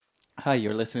Hi,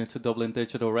 you're listening to Dublin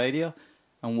Digital Radio,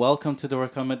 and welcome to the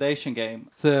Recommendation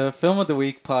Game. It's a Film of the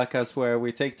Week podcast where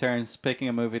we take turns picking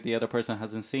a movie the other person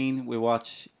hasn't seen. We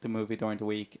watch the movie during the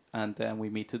week, and then we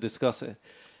meet to discuss it.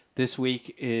 This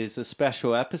week is a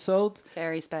special episode.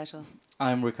 Very special.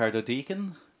 I'm Ricardo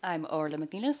Deacon. I'm Orla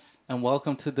McNeilis. And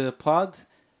welcome to the pod,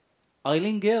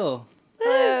 Eileen Gill.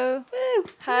 Hello. Woo.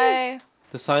 Hi.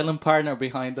 The silent partner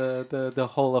behind the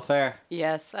whole affair.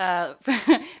 Yes.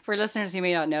 For listeners who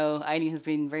may not know, Eileen has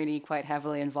been really quite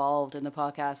heavily involved in the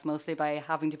podcast, mostly by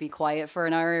having to be quiet for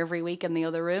an hour every week in the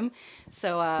other room.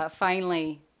 So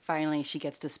finally she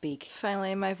gets to speak.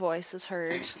 Finally, my voice is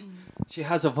heard. She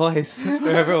has a voice for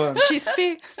everyone. She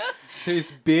speaks. She's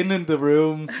been in the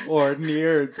room or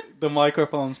near the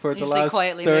microphones for the last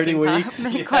 30 weeks.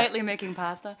 Quietly making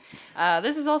pasta.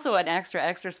 This is also an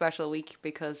extra special week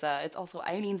because it's also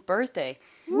Eileen's birthday.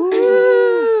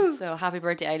 Woo! So happy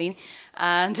birthday, Eileen.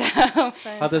 And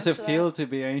how does it feel to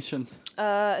be ancient?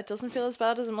 It doesn't feel as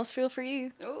bad as it must feel for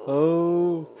you.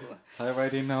 Oh, I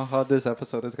already know how this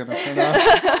episode is going to turn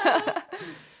out.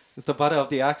 It's the battle of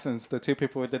the accents. The two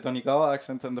people with the Donegal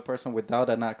accent and the person without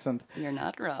an accent. You're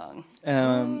not wrong.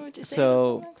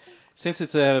 So, since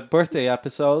it's a birthday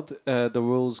episode, the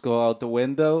rules go out the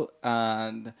window,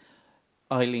 and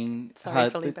Eileen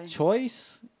had Felipe. the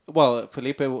choice. Well,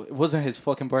 Felipe, it wasn't his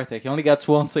fucking birthday. He only gets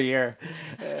once a year.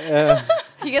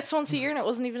 He gets once a year and it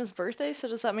wasn't even his birthday, so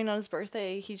does that mean on his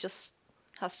birthday he just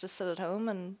has to sit at home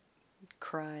and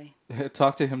cry?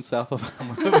 Talk to himself about a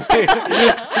movie.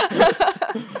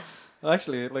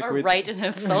 Actually, like or write in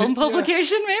his film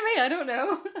publication, maybe? I don't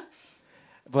know.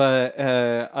 But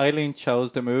Eileen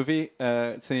chose the movie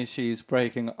since she's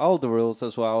breaking all the rules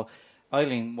as well.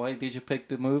 Eileen, why did you pick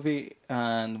the movie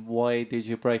and why did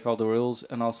you break all the rules?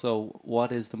 And also,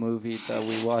 what is the movie that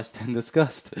we watched and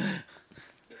discussed?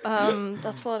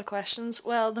 That's a lot of questions.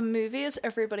 Well, the movie is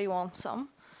Everybody Wants Some.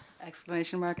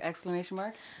 Exclamation mark.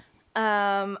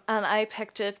 And I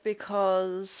picked it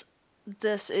because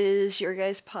this is your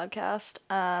guys' podcast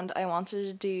and I wanted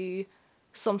to do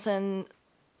something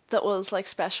that was like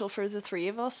special for the three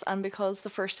of us, and because the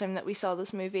first time that we saw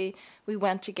this movie we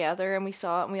went together and we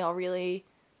saw it and we all really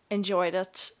enjoyed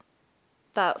it.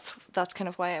 That's kind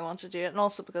of why I wanted to do it, and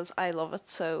also because I love it.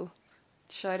 So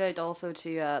shout out also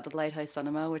to the Lighthouse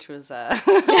Cinema, which was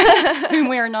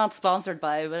we are not sponsored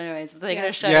by, but anyways, they get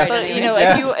a shout out. But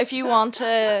anyways. if you want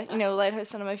to, Lighthouse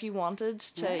Cinema, if you wanted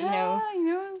to,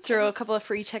 throw a couple of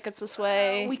free tickets this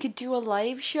way, we could do a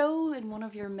live show in one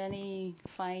of your many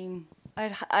fine.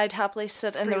 I'd happily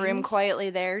sit in the room quietly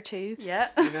there too. Yeah.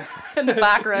 In the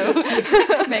back row,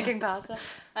 making pasta.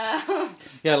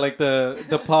 Yeah, like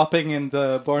the popping in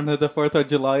the Born on the 4th of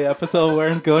July episode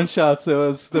weren't gunshots. It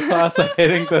was the pasta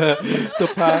hitting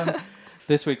the pan.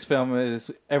 This week's film is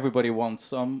Everybody Wants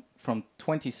Some from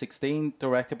 2016,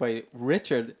 directed by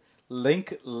Richard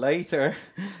Linklater,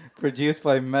 produced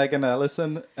by Megan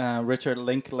Ellison, Richard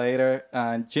Linklater,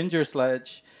 and Ginger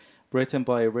Sledge, written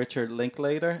by Richard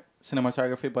Linklater.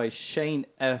 Cinematography by Shane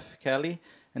F. Kelly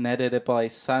and edited by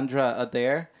Sandra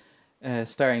Adair,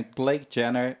 starring Blake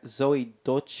Jenner, Zoe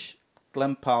Dutch,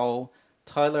 Glenn Powell,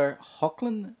 Tyler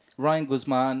Hoechlin, Ryan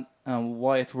Guzman, and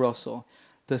Wyatt Russell.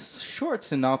 The short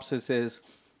synopsis is,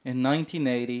 in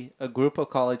 1980, a group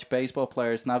of college baseball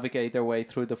players navigate their way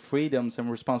through the freedoms and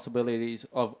responsibilities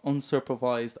of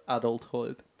unsupervised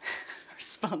adulthood.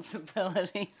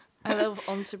 Responsibilities. I love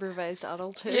unsupervised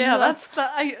adulthood. Yeah, that's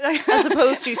as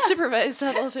opposed to supervised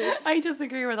adulthood. I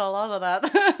disagree with a lot of that.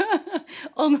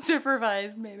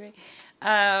 Unsupervised, maybe.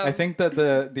 I think that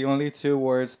the only three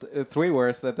words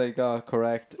that they got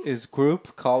correct is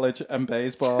group, college, and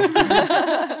baseball.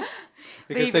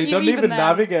 Because they don't even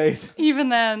navigate. Even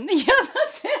then, yeah,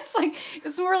 that's it.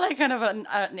 It's more like kind of an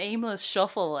aimless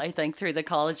shuffle, I think, through the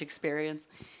college experience.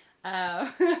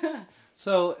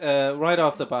 So, right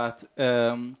off the bat,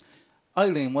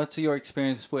 Eileen, what's your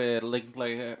experience with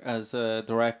Linklater as a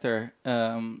director?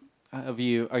 Are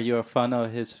you a fan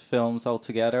of his films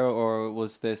altogether, or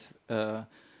was this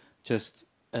just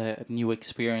a new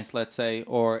experience, let's say?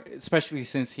 Or especially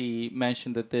since he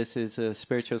mentioned that this is a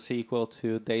spiritual sequel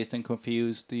to Dazed and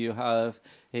Confused, do you have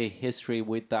a history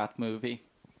with that movie?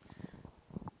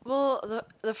 Well,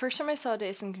 the first time I saw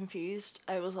Dazed and Confused,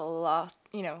 I was a lot,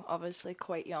 obviously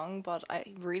quite young, but I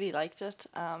really liked it.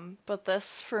 But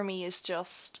this, for me, is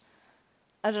just,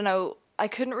 I don't know, I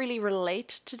couldn't really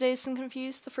relate to Dazed and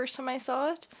Confused the first time I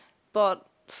saw it, but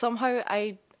somehow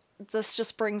this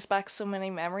just brings back so many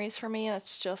memories for me, and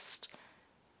it's just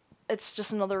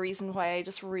another reason why I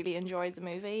just really enjoyed the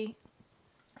movie.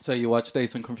 So you watched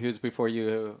Dazed and Confused before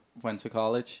you went to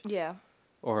college? Yeah.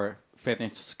 Or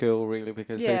finished school really,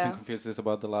 because Dazed Yeah. and Confused is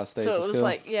about the last days So of it was school.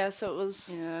 like, yeah, so it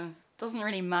was... Yeah. Doesn't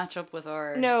really match up with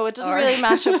our... No, it didn't our- really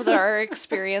match up with our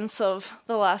experience of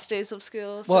the last days of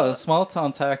school. So. Well, small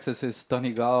town Texas is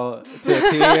Donegal to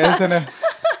a T, isn't it?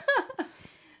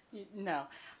 No.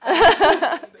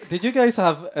 Did you guys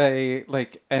have a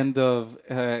like end of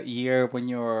year when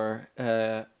you're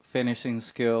finishing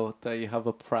school that you have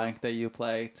a prank that you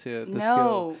play to the school?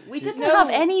 No. We didn't No. have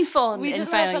any fun We in didn't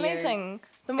final have year. anything.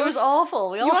 The It was most... awful.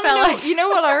 We all You, wanna fell know, out. you know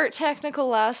what our technical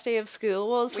last day of school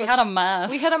was? We Which- had a mass.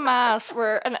 We had a mass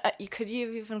where, and could you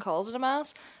have even called it a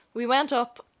mass? We went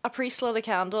up, a priest lit a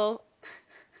candle.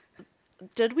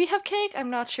 Did we have cake? I'm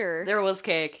not sure. There was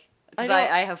cake. I Because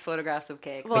don't- I have photographs of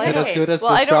cake. Well, Is I it don't- as good as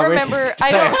well, the I don't strawberry remember. cake?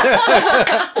 I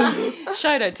don't.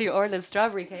 Shout out to Orla's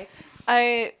strawberry cake.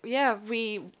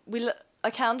 We lit,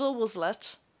 a candle was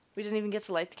lit. We didn't even get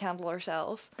to light the candle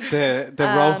ourselves. The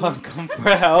Rohan come for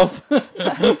help.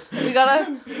 We got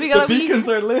a The wee, beacons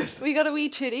are lit. we got a wee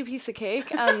tooty piece of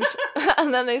cake, and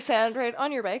and then they said, right,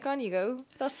 on your bike, on you go.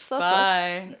 That's it.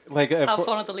 Bye. Like Have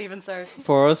fun at the leaving cert.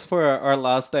 for us, for our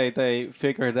last day, they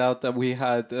figured out that we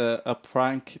had a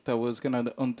prank that was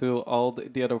gonna undo all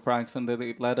the other pranks, and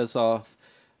they let us off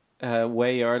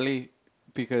way early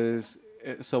because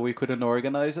so we couldn't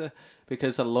organize it.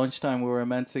 Because at lunchtime we were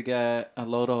meant to get a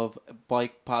load of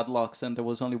bike padlocks, and there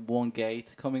was only one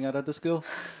gate coming out of the school,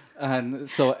 and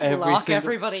so Lock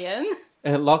everybody in.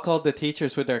 lock all the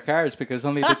teachers with their cars because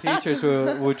only the teachers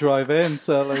would drive in.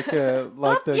 So like the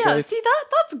Yeah, gate. see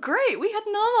that's great. We had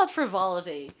none of that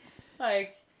frivolity.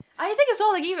 Like, I think it's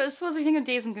all like, even I suppose if you think of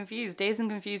Dazed and Confused, Dazed and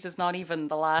Confused is not even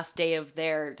the last day of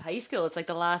their high school. It's like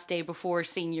the last day before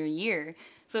senior year.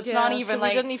 So it's Yeah, not so even we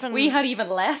like didn't even- we had even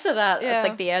less of that Yeah. at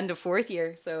like the end of fourth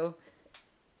year. So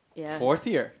yeah, Fourth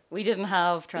year. we didn't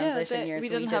have transition year. we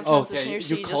so didn't did- have transition Okay, year,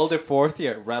 so you you called just- it fourth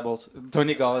year. Rebels.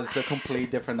 Donegal is a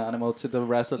complete different animal to the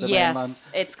rest of the mainland. Yes,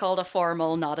 it's called a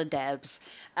formal, not a Debs.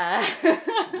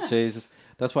 Jesus,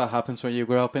 that's what happens when you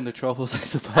grow up in the troubles, I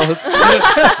suppose.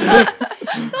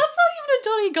 That's not even a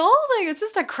Donegal thing. It's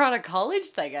just a Craddock College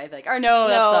thing, I think. Or no,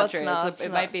 that's No, not it's true. not, It's it's it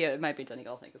not. might be a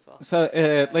Donegal thing as well. So,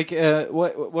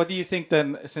 what do you think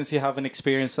then? Since you have an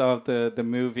experience of the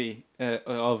movie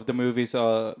of the movies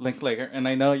Linklater, and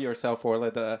I know yourself,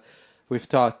 Orla, that we've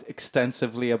talked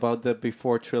extensively about the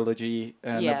Before trilogy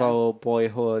and Yeah. about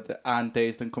Boyhood and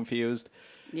Dazed and Confused.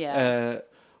 Yeah.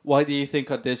 Why do you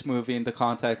think of this movie in the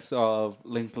context of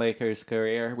Linklater's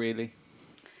career, really?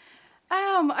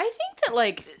 I think that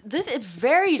like this, it's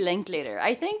very Linklater.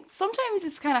 I think sometimes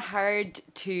it's kind of hard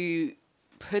to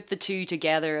put the two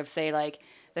together. Of say like,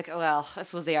 well, I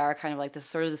suppose they are kind of like the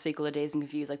sort of the sequel of Dazed and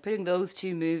Confused. Like putting those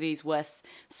two movies with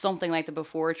something like the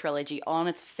Before trilogy on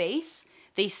its face,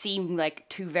 they seem like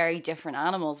two very different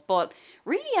animals. But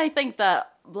really, I think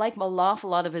that like an awful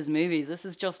lot of his movies, this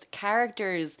is just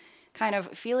characters kind of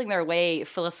feeling their way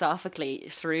philosophically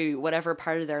through whatever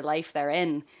part of their life they're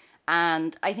in.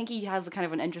 And I think he has a kind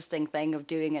of an interesting thing of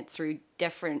doing it through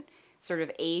different sort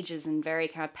of ages and very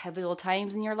kind of pivotal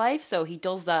times in your life. So he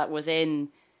does that within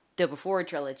the Before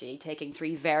trilogy, taking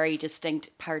three very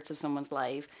distinct parts of someone's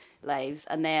lives,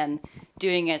 and then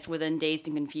doing it within Dazed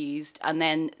and Confused, and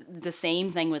then the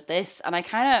same thing with this. And I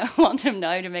kind of want him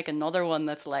now to make another one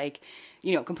that's like,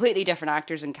 you know, completely different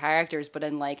actors and characters, but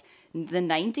in like the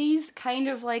 90s, kind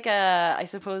of like I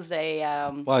suppose a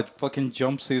What, fucking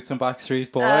jumpsuits and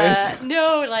Backstreet Boys?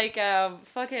 no, like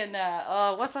fucking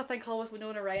what's that thing called with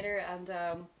Winona Ryder and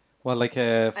Well, like a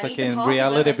And Ethan fucking Hawke,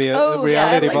 reality, is it? Oh,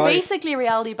 reality like Boys, basically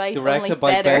Reality Bites, only directed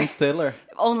by better. Ben Stiller.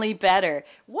 Only better.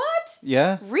 What?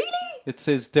 Yeah, Really? it's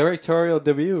his directorial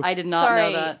debut. I did not Sorry.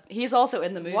 know that. He's also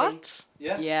in the movie. What?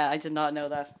 Yeah, I did not know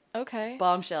that. Okay.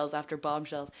 Bombshells after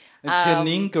bombshells. And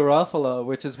Janine Garofalo,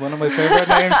 which is one of my favorite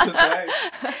names to say.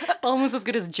 Almost as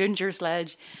good as Ginger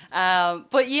Sledge.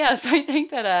 But yeah, so I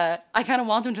think that I kind of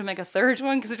want him to make a third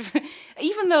one, because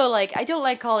even though like I don't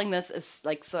like calling this as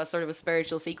like sort of a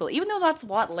spiritual sequel, even though that's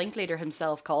what Linklater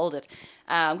himself called it,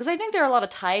 because I think there are a lot of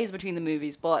ties between the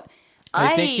movies, but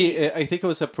I think it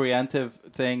was a preemptive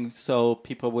thing, so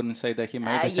people wouldn't say that he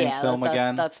made the same film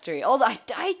again. That's true. Although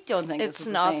I don't think It's this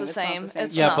is not the the same. same.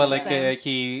 It's yeah, not but the like same.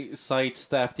 he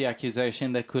sidestepped the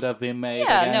accusation that could have been made.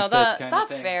 Yeah, against no, it kind of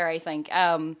that's thing. fair. I think.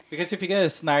 Because if you get a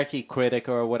snarky critic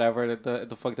or whatever,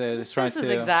 the fuck that is trying This to. is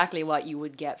exactly what you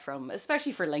would get from,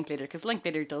 especially for Linklater, because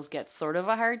Linklater does get sort of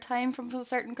a hard time from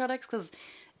certain critics, because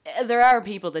there are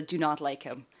people that do not like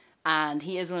him, and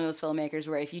he is one of those filmmakers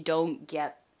where if you don't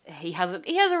get, he has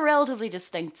a relatively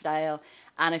distinct style,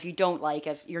 and if you don't like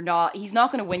it, he's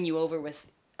not going to win you over with,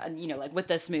 like with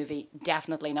this movie,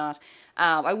 definitely not.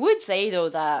 I would say though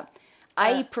that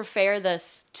I prefer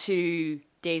this to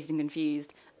Dazed and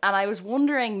Confused. And I was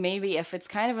wondering maybe if it's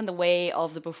kind of in the way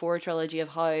of the Before trilogy of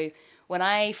how when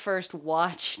I first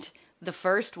watched the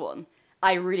first one,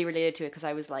 I really related to it because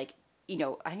I was like, you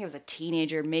know, I think I was a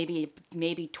teenager, maybe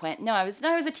 20. No, I was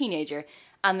a teenager.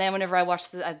 And then whenever I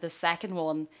watched the second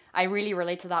one, I really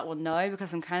relate to that one now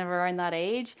because I'm kind of around that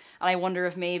age. And I wonder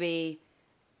if maybe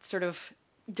sort of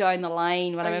down the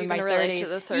line when I'm in my 30s, to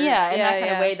the third? yeah, in that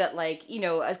kind of way that, like, you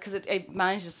know, because it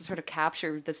manages to sort of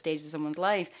capture the stage of someone's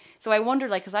life. So I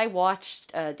wondered, like, because I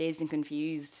watched Dazed and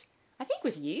Confused, I think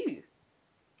with you.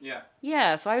 Yeah.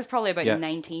 Yeah, so I was probably about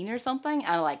 19 or something,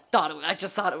 and I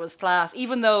just thought it was class,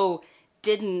 even though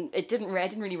I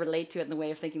didn't really relate to it in the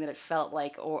way of thinking that it felt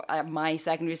like my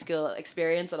secondary school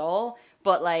experience at all.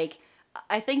 But like,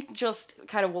 I think just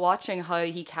kind of watching how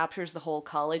he captures the whole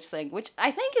college thing, which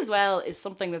I think as well is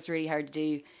something that's really hard to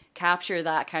do, capture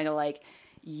that kind of like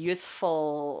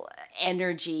youthful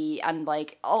energy and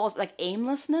like almost like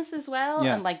aimlessness as well,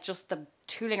 and like just the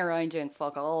tooling around doing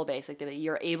fuck all basically that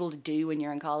you're able to do when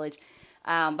you're in college.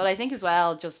 But I think as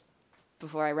well, just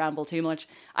before I ramble too much,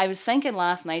 I was thinking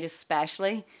last night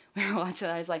especially when we were watching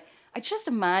it, I was like, I just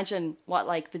imagine what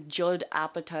like the Judd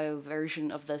Apatow version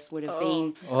of this would have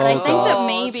been. And I think that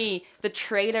maybe the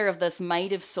trailer of this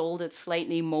might have sold it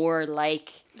slightly more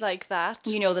like that.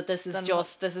 You know, that this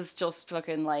is just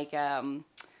fucking like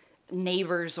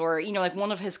Neighbours, or you know, like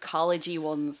one of his collegey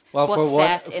ones. Well, for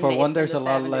one, there's a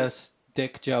lot less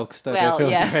dick jokes that are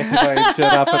illustrated by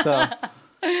Judd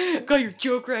Apatow. Got your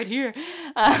joke right here.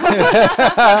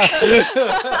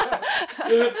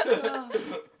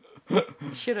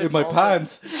 In my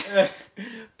pants.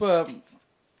 But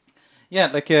yeah,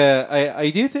 like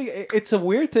I do think it's a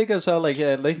weird thing as well, like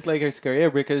Linklater's career,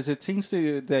 because it seems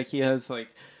to that he has like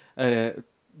a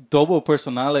double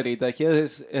personality. That he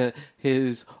has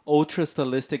his ultra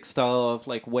stylistic style of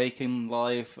like Waking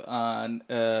Life and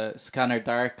Scanner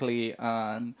Darkly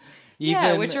and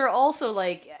even, which are also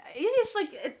like it's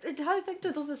like I think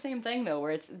it does the same thing though,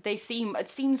 where it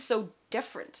seems so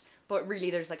different. But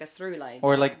really, there's like a through line.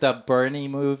 Or like that Bernie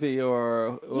movie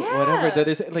or whatever that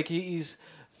is. Like he's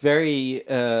very,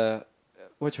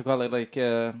 what you call it? Like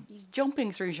he's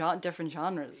jumping through different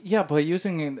genres. Yeah, but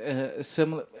using a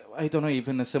similar, I don't know,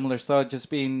 even a similar style, just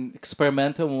being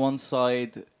experimental on one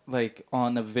side, like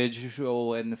on a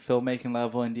visual and filmmaking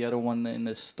level, and the other one in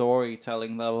the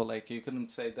storytelling level. Like you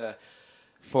couldn't say that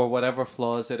for whatever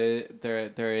flaws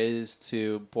there is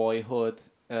to Boyhood.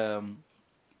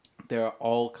 They're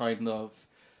all kind of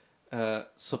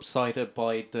subsided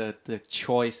by the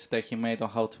choice that he made on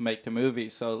how to make the movie.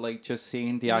 So like just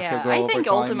seeing the actor grow over time. I think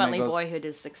ultimately Boyhood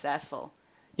is successful.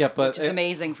 Yeah, but which is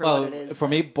amazing for what it is. For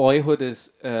me, Boyhood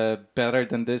is better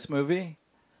than this movie.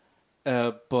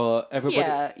 But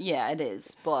everybody. Yeah, it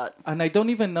is. But and I don't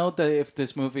even know that if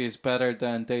this movie is better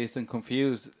than Dazed and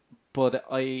Confused. But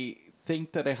I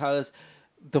think that it has.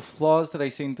 The flaws that I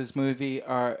see in this movie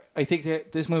are... I think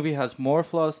that this movie has more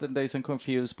flaws than Dazed and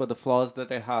Confused, but the flaws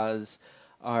that it has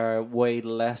are way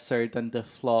lesser than the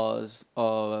flaws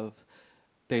of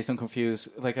Dazed and Confused.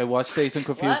 Like, I watched Dazed and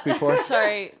Confused before.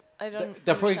 Sorry, I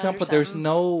don't for example, there's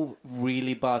no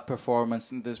really bad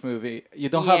performance in this movie. You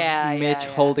don't have Mitch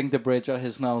holding the bridge of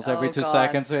his nose every 2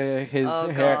 seconds. His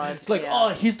hair. God. It's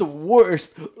like, he's the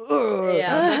worst. Ugh.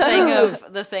 Yeah,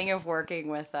 the thing of working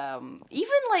with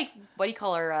even like what do you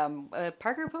call her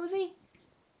Parker Posey?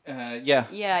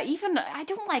 Yeah, even I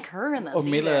don't like her in this. Or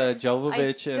Mila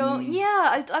Jovovich.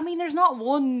 I mean, there's not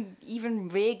one even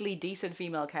vaguely decent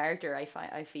female character.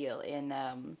 I feel in.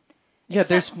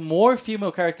 There's more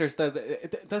female characters.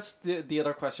 That's the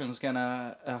other question I was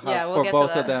gonna have we'll for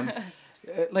both of them.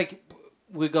 Like,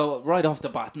 we go right off the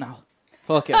bat now.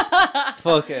 Fuck it.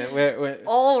 Fuck it. We're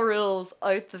all rules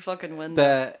out the fucking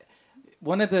window.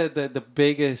 One of the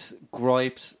biggest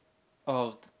gripes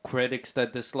of critics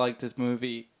that dislike this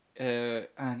movie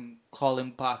and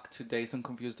calling back to Dazed and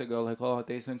Confused, they go like, oh,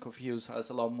 Dazed and Confused has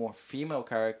a lot more female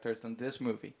characters than this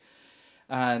movie.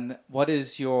 And what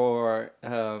is your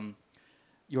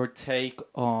take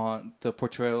on the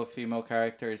portrayal of female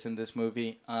characters in this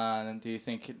movie? And do you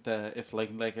think that if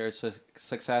Linklater is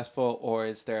successful, or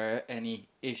is there any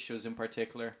issues in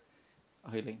particular,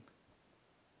 Eileen?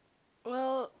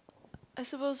 Well, I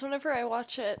suppose whenever I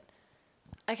watch it,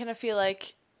 I kind of feel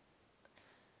like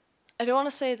I don't want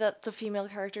to say that the female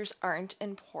characters aren't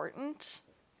important,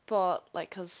 but like,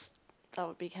 because that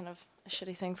would be kind of a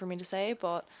shitty thing for me to say,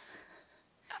 but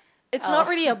it's not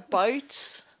really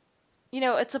about,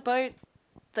 it's about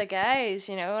the guys,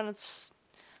 and it's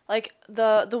like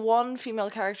the one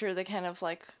female character that kind of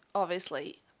like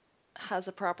obviously has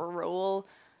a proper role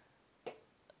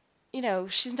you know,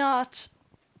 she's not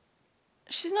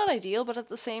ideal, but at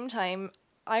the same time,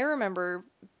 I remember,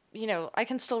 you know, I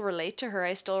can still relate to her.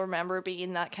 I still remember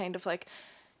being that kind of like,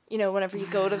 you know, whenever you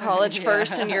go to college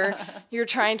first and you're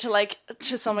trying to like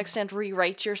to some extent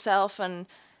rewrite yourself, and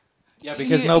Yeah,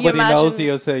 because nobody knows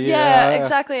you, so yeah,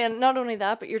 exactly. And not only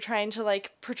that, but you're trying to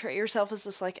like portray yourself as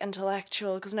this like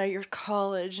intellectual because now you're at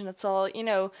college and it's all, you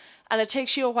know, and it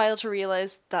takes you a while to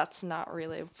realize that's not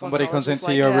really what somebody college comes is into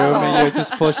like your at room all. and you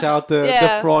just push out the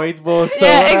Yeah. Freud books. or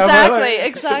Yeah, whatever.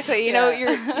 exactly. You know,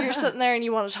 you're sitting there and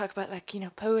you want to talk about like, you know,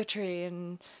 poetry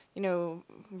and, you know,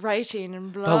 writing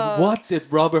and blah. But what did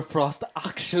Robert Frost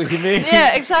actually mean?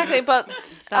 Yeah, exactly. But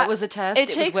That was a test. It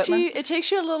was takes Whitman. you. It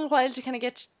takes you a little while to kind of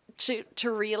get to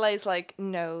realize like,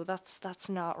 no, that's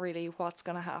not really what's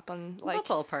gonna happen. Like That's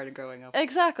all part of growing up.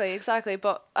 exactly.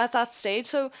 But at that stage,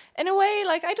 so in a way,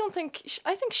 like I think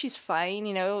she's fine.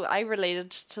 You know, I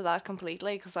related to that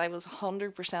completely because I was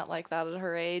 100% like that at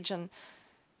her age, and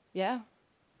yeah. And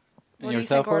What do you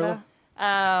yourself, think, Orla?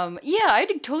 Orla? Yeah, I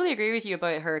totally agree with you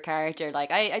about her character.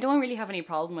 Like, I don't really have any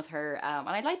problem with her, and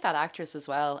I like that actress as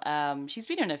well. She's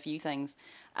been in a few things.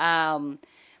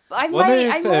 But I'm Wonder like,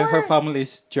 if I'm more... her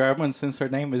family's German since her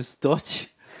name is Dutch,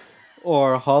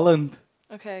 or Holland,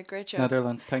 Okay, great joke.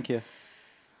 Netherlands. Thank you.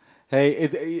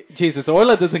 Hey, Jesus,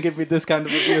 Orla doesn't give me this kind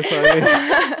of abuse. Sorry,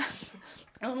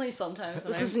 Only sometimes.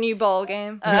 This is a new ball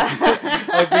game.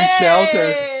 I've been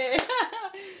sheltered.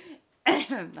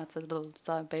 That's a little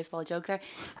baseball joke there.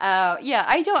 Yeah,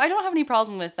 I don't have any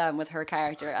problem with her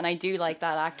character, and I do like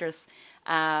that actress.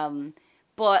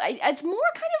 But it's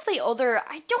more kind of the other.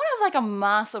 I don't have like a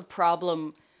massive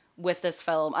problem with this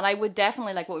film, and I would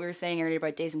definitely like what we were saying earlier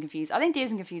about Dazed and Confused. I think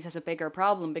Dazed and Confused has a bigger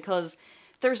problem because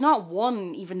there's not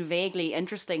one even vaguely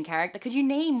interesting character. Could you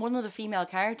name one of the female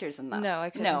characters in that? No, I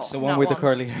couldn't. No. The one Not with the one.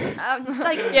 curly hair.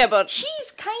 Like Yeah, but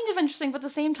she's kind of interesting, but at the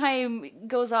same time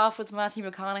goes off with Matthew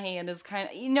McConaughey and is kind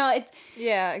of, you know, it's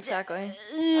yeah, exactly.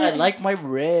 I like my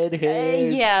red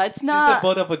hair. yeah, it's She's not the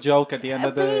butt of a joke at the end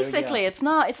of the. basically yeah. it's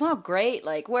not great.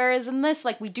 Like, whereas in this,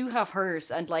 like, we do have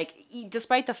hers, and like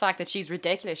despite the fact that she's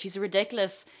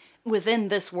ridiculous within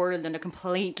this world, and it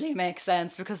completely makes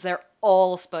sense because they're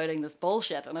all spouting this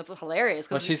bullshit, and it's hilarious.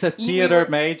 Well, 'cause she's a we theater were-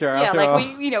 major Yeah, after like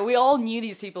all. we all knew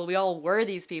these people. We all were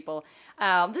these people.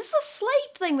 This is a slight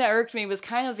thing that irked me was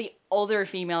kind of the other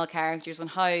female characters and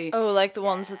how. Oh, like the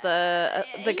ones at the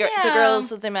Yeah. girls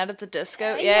that they met at the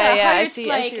disco. how I it's see.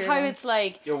 like I see. how it's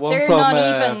like You're one they're from not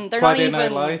even. They're Friday not Night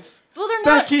even. Lights. Well, they're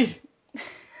not. Becky.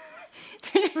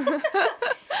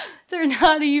 They're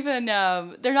not even.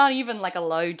 They're not even like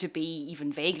allowed to be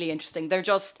even vaguely interesting. They're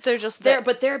just They're just there, there.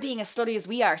 but they're being as slutty as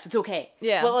we are, so it's okay.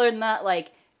 Yeah. But other than that,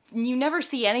 like, you never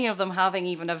see any of them having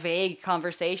even a vague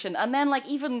conversation. And then, like,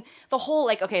 even the whole,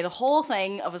 like, okay, the whole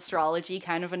thing of astrology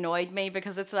kind of annoyed me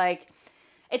because it's like,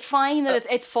 it's fine that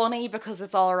it's funny because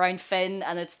it's all around Finn,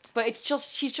 and but it's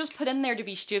just, she's just put in there to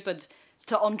be stupid,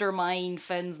 to undermine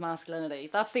Finn's masculinity.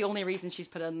 That's the only reason she's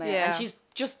put in there. Yeah. And she's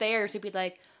just there to be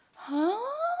like, huh?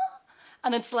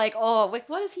 And it's like, oh, like,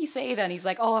 what does he say then? He's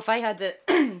like, oh, if I had to,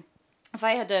 if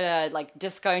I had to like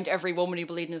discount every woman who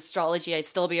believed in astrology, I'd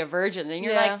still be a virgin. And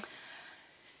you're Yeah. like,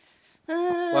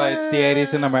 Well, it's the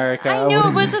 80s in America. I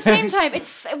know, but at the same time,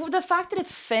 it's the fact that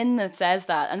it's Finn that says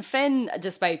that, and Finn,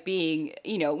 despite being,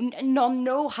 you know, on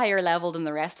no higher level than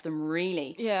the rest of them,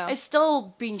 really, Yeah. is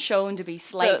still being shown to be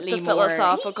slightly the more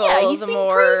philosophical, Yeah, he's the been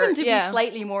more- proven to yeah. be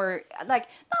slightly more, like,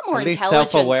 not more At least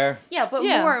intelligent, self-aware. Yeah, but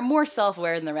Yeah. more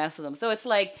self-aware than the rest of them. So it's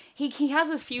like he has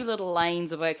a few little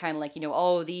lines about kind of like, you know,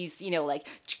 oh, these, you know, like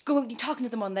go talking to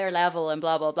them on their level and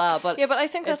blah blah blah. But Yeah, but I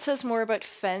think that it's- says more about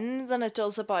Finn than it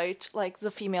does about like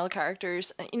the female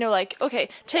characters. You know, like okay,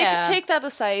 Yeah. take that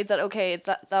aside. That okay,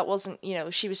 that wasn't, you know,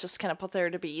 she was just kind of put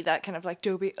there to be that kind of like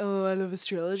dopey. Oh, I love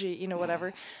astrology. You know,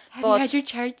 whatever. have you had your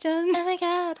chart done? Oh my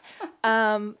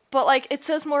god. But like it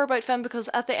says more about Finn because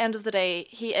at the end of the day,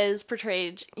 he is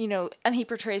portrayed, you know, and he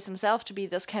portrays himself to be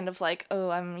this kind of like, oh,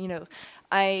 I'm, you know,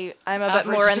 I'm a bit Average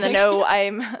more in the dick. know.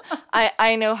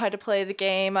 I know how to play the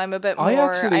game. I'm a bit more.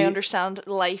 I understand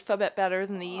life a bit better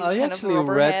than these I kind actually of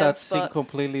read that rubberheads, scene but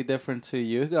completely different to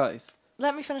you guys.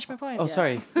 let me finish my point. Oh,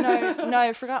 sorry. No,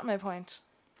 I forgot my point.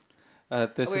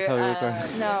 This is how we record.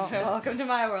 No. So welcome to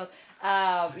my world.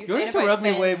 You interrupt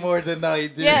me way more than I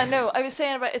do. Yeah, no, I was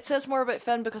saying about it says more about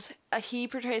Finn because he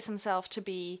portrays himself to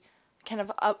be kind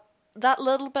of that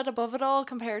little bit above it all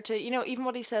compared to, you know, even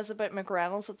what he says about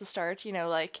McReynolds at the start, you know,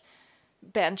 like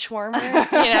bench warmer,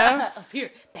 you know. Up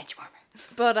here, bench warmer.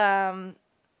 But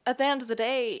at the end of the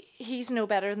day, he's no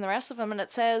better than the rest of them, and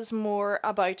it says more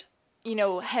about, you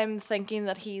know, him thinking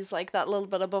that he's like that little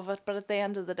bit above it, but at the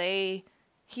end of the day,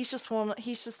 he's just one.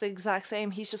 He's just the exact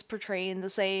same. He's just portraying the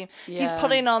same. He's Yeah.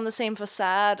 putting on the same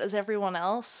facade as everyone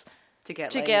else to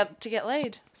get to laid. get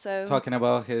laid. So Talking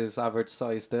about his average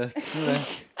size dick.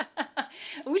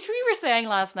 Which we were saying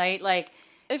last night, like,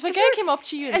 if a guy came up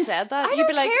to you and said that, I you'd don't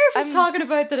be like, care if it's I'm- talking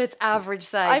about that it's average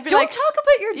size. I'd be Don't like- talk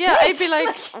about your Yeah, dick. I'd be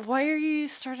like, why are you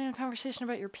starting a conversation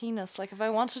about your penis? Like, if I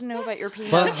wanted to know about your penis,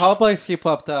 But how about if he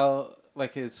popped out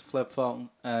like his flip phone?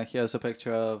 He has a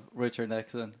picture of Richard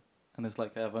Nixon, and it's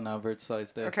like I have an average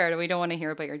size dick. Ricardo, we don't want to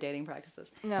hear about your dating practices.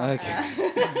 no. Okay.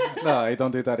 No, I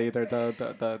don't do that either. I've Don't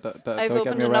get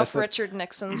opened me enough arrested. Richard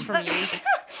Nixons from you.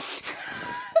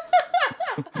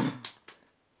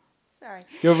 Sorry.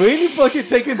 You're really fucking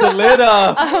taking the lid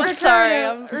off. I'm sorry.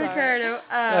 I'm sorry. Ricardo,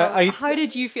 I- how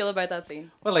did you feel about that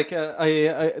scene? Well, like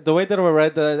I the way that I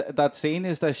read that scene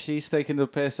is that she's taking the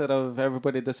piss out of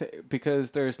everybody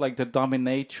because there's like the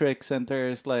dominatrix and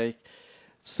there's like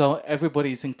so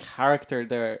everybody's in character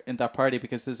there in that party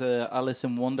because there's a Alice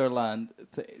in Wonderland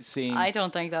scene. I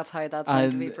don't think that's how that's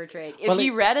meant to be And- portrayed. well, If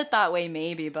you read it that way,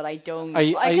 maybe, but I don't.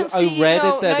 I can see. read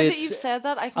no, it that now it's that you've said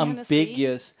that, I can kind of see.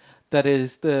 ambiguous. That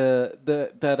is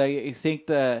that I think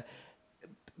the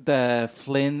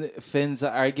Finn's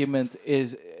argument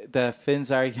is the Finn's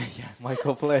argument. Yeah,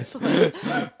 Michael Flynn.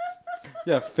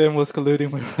 Yeah, Finn was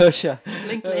colluding with Russia.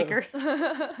 Linklater.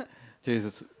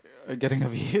 Jesus, I'm getting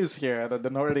abused here out of the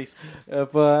Nordies.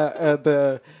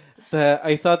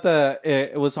 I thought that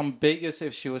it was ambiguous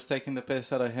if she was taking the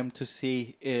piss out of him to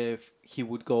see if he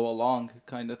would go along,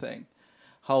 kind of thing.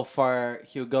 How far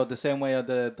he would go, the same way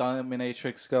the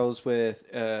dominatrix goes with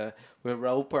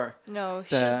Roper. No,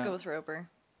 she The- doesn't go with Roper.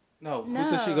 No, who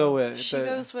does she go with? She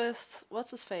goes with what's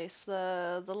his face,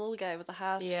 the little guy with the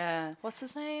hat. Yeah. What's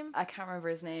his name? I can't remember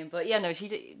his name, but yeah,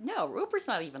 no, Roper's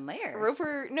not even there.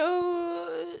 Roper.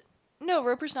 No,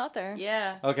 Roper's not there.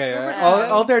 Yeah. Okay, Roper all, doesn't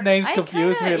go. all their names I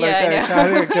confuse kinda- me. Like yeah,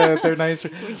 I I can't get their names.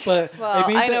 But Well, I I,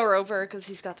 mean, know Roper because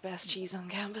he's got the best cheese on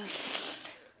campus.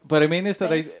 but I mean is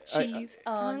that Best I cheese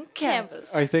on On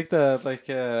campus. campus. I think that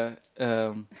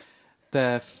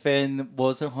the Finn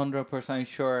wasn't 100%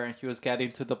 sure he was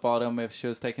getting to the bottom if she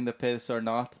was taking the piss or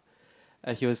not.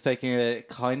 He was taking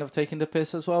the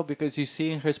piss as well because you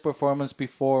see in his performance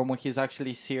before when he's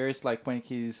actually serious, like when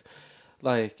he's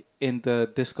like in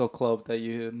the disco club that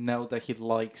you know that he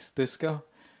likes disco,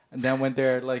 and then when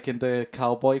they're like in the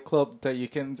cowboy club that you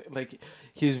can like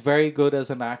he's very good as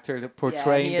an actor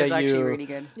portraying yeah, he is that actually you really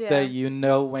good. Yeah. that you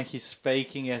know when he's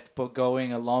faking it but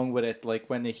going along with it, like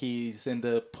when he's in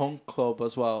the punk club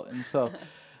as well and stuff.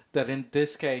 That in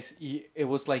this case, it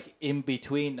was like in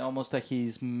between, almost like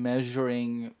he's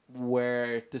measuring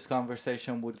where this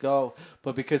conversation would go.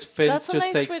 But because Finn That's a just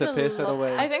nice takes way the to piss out of the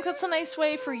way. I think that's a nice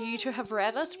way for you to have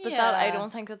read it, but that I Yeah.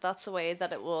 don't think that that's the way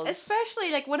that it was.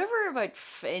 Especially like whatever about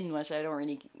Finn, which I don't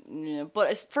really,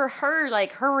 but it's for her.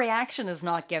 Like her reaction is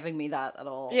not giving me that at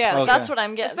all. Yeah, Okay. that's what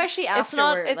I'm getting. Especially it's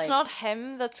not. afterward, It's like- not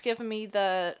him that's giving me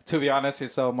the. To be honest,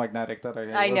 he's so magnetic that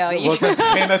I know, you- wasn't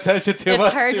paying attention too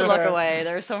much. It's hard to look her. away.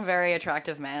 There's some very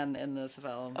attractive men in this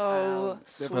film. Oh, Um, Yeah,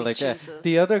 sweet but like, Jesus.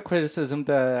 the other criticism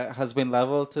that has been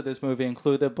leveled to this movie,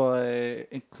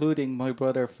 including my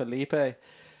brother Felipe, Hey,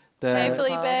 that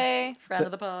Felipe. friend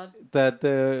of the pod. that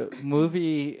the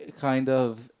movie kind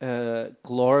of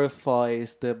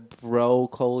glorifies the bro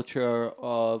culture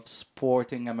of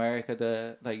sporting America,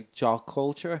 the like jock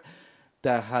culture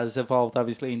that has evolved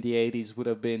obviously in the 80s would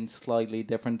have been slightly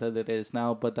different than it is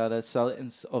now, but that a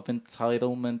sense of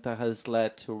entitlement that has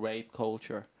led to rape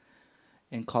culture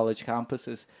in college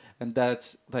campuses. And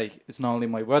that's like, it's not only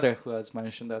my brother who has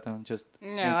mentioned that, I'm just No,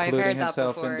 I've including heard that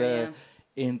himself before.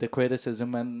 in the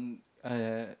criticism, and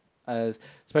as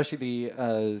especially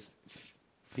as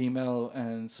female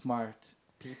and smart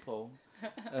people.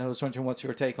 I was wondering what's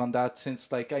your take on that,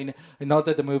 since like I know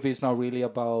that the movie is not really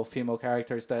about female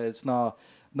characters, that it's not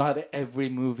every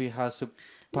movie has to pass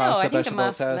No, I the think the vegetable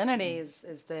test. masculinity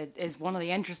is one of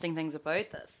the interesting things about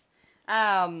this.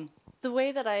 The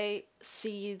way that I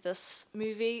see this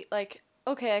movie, like,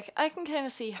 okay, I can kind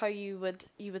of see how you would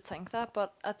think that,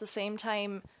 but at the same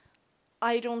time,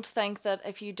 I don't think that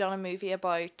if you'd done a movie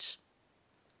about,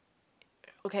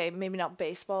 okay, maybe not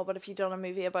baseball, but if you'd done a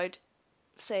movie about,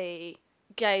 say,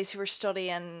 guys who were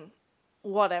studying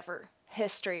whatever,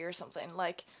 history or something,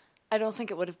 like, I don't think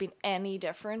it would have been any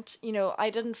different. You know, I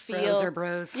didn't feel... Bros are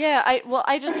bros. Yeah,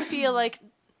 I didn't feel like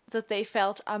that they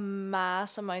felt a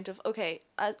mass amount of, okay,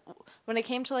 when it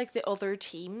came to like the other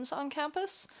teams on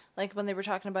campus, like when they were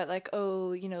talking about like,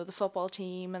 oh, you know, the football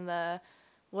team and the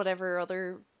whatever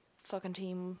other fucking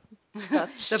team.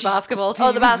 The basketball team.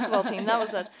 Oh, the basketball team, that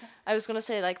was it. I was going to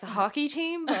say like the hockey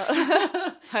team, but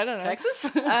I don't know. Texas?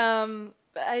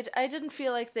 I didn't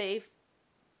feel like they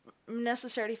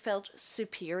necessarily felt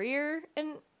superior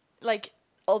in, like,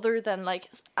 other than, like,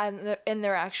 and in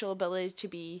their actual ability to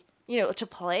be, to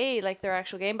play, like, their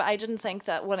actual game. But I didn't think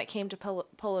that when it came to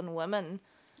pulling women.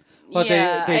 Well,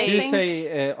 Yeah, they I do think-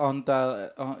 say on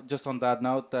that just on that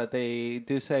note that they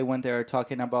do say when they're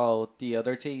talking about the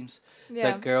other teams Yeah.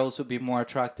 that girls would be more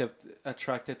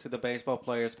attracted to the baseball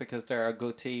players because they're a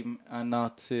good team and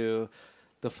not to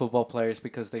the football players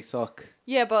because they suck.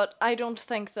 Yeah, but I don't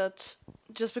think that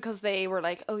just because they were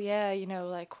like, oh yeah,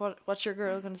 like, what's your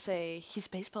girl gonna say? He's a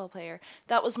baseball player.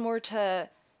 That was more to,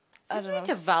 I don't know.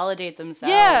 to validate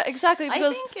themselves. Yeah, exactly. I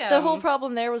Because think, the whole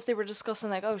problem there was they were discussing,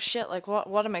 like, oh shit, like,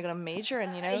 what am I gonna major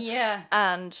in? Yeah.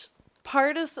 And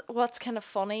part of what's kind of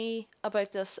funny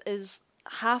about this is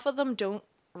half of them don't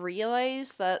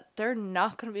realize that they're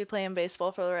not going to be playing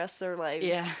baseball for the rest of their lives.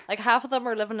 Yeah. Like, half of them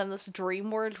are living in this dream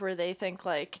world where they think,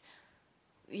 like,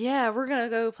 yeah, we're going to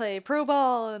go play pro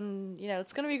ball and,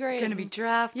 it's going to be great. Going to be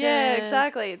drafted. Yeah,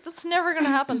 exactly. That's never going to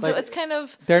happen. So Like, it's kind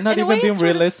of... They're not in a even way, being it's sort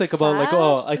of realistic about like, sad.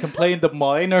 oh, I can play in the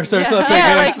minors or Yeah. something.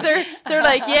 Yeah, It's- like they're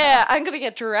like, yeah, I'm gonna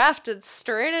get drafted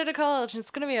straight out of college, and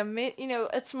it's gonna be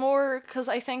it's more because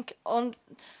I think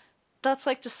that's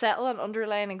like to settle an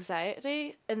underlying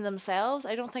anxiety in themselves.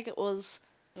 I don't think it was.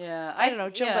 Yeah. I don't know.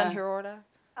 Jump yeah. in here, Orla.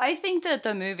 I think that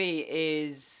the movie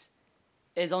is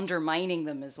undermining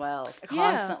them as well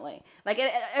constantly. Like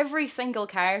every single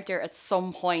character at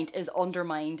some point is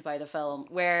undermined by the film,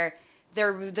 where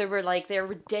they're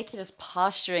ridiculous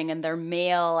posturing and their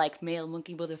male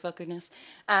monkey motherfuckerness.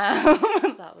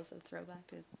 That was a throwback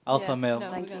to Alpha Yeah, male.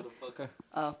 no, Motherfucker.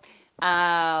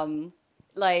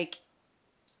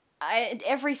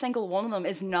 every single one of them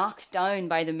is knocked down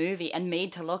by the movie and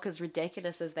made to look as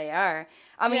ridiculous as they are.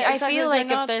 I mean, Yeah, exactly. I feel They're like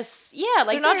not- they're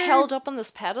They're not held up on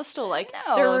this pedestal. Like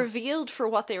No. they're revealed for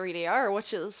what they really are,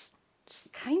 which is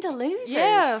kind of losers.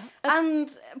 Yeah.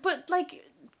 but like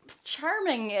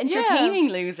charming, entertaining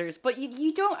losers. But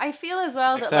you don't. I feel as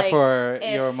well Except that like for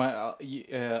if- your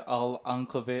Al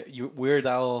Ankovic, Weird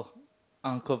Al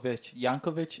Ankovic,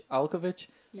 Alkovic.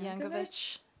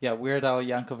 Yankovic. Yeah, Weird Al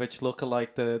Yankovic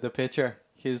look-alike the pitcher.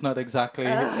 He's not exactly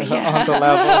yeah. on the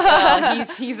level.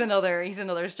 he's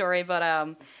another story. But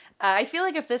I feel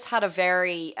like if this had a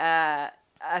very a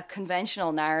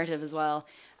conventional narrative as well.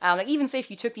 Like even say if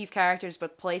you took these characters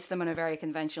but placed them in a very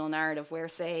conventional narrative where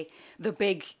say the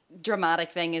big dramatic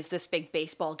thing is this big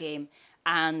baseball game,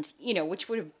 and which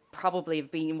would have probably have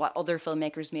been what other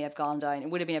filmmakers may have gone down. It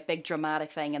would have been a big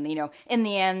dramatic thing, and in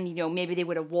the end, maybe they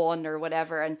would have won or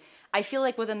whatever. And I feel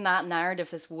like within that narrative,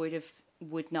 this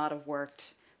would not have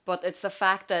worked. But it's the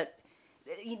fact that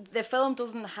the film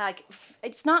doesn't have.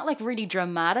 It's not like really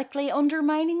dramatically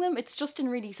undermining them. It's just in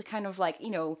really kind of like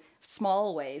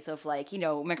small ways of like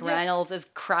McReynolds is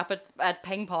crap at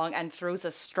ping pong and throws a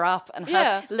strap and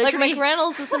Yeah, has like literally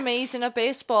McReynolds is amazing at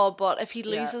baseball, but if he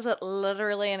Yeah. loses at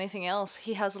literally anything else,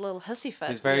 he has a little hissy fit.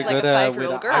 He's very like good a with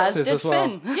 5-year-old girl. axes as did as well.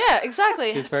 Finn. Yeah,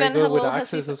 exactly. He's very Finn had good a with little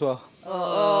axes hissy as well.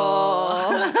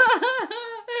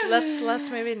 Let's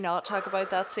maybe not talk about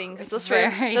that scene because It's this very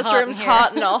hot in room's here.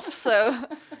 hot enough. So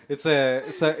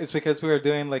It's because we were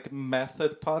doing like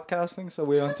method podcasting, so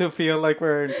we want to feel like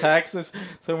we're in Texas.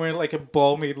 So we're in like a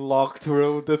balmy locked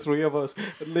room, the three of us.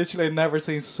 I've literally never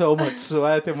seen so much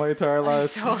sweat in my entire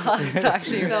life. so hot. It's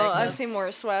actually no, ridiculous. I've seen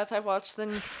more sweat I've watched than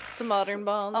the modern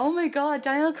Bonds. Oh my god,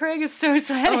 Daniel Craig is so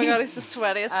sweaty. Oh my god, he's the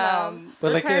sweatiest man.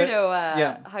 But like, Ricardo,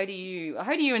 yeah. how do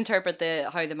you interpret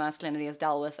how the masculinity is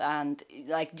dealt with, and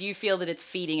like, do you feel that it's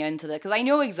feeding into that? Because I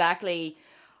know exactly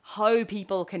how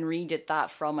people can read that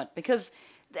from it, because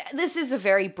this is a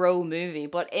very bro movie,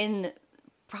 but in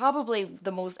probably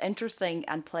the most interesting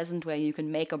and pleasant way you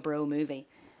can make a bro movie,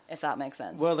 if that makes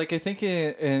sense. Well, like I think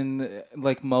in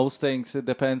like most things, it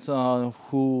depends on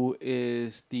who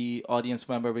is the audience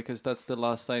member, because that's the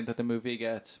last time that the movie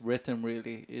gets written.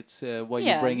 Really, it's what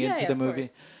you bring into the of movie.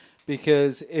 course.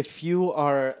 Because if you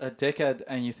are a dickhead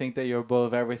and you think that you're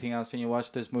above everything else and you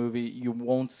watch this movie, you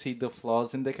won't see the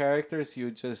flaws in the characters.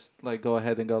 You just like go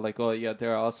ahead and go like, oh yeah,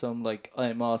 they're awesome. Like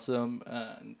I'm awesome.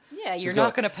 And Yeah, you're just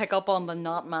not go- going to pick up on the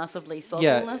not massively yeah,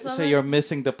 subtleness of so it. you're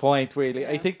missing the point, really.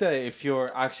 I Yeah. think that if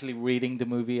you're actually reading the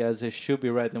movie as it should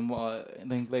be read, and what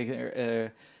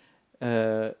Linklater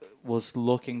was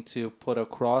looking to put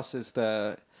across is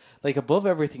that, like, above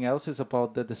everything else is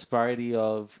about the disparity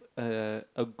of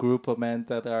a group of men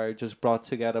that are just brought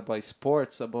together by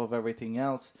sports above everything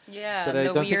else. Yeah, But I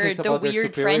the don't think it's weird about their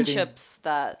weird superiority. friendships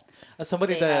that As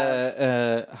somebody They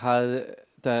that had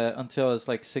that until I was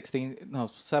like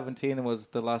 17 was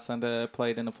the last time that I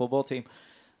played in a football team.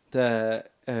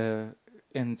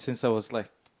 And since I was like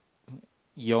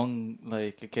young,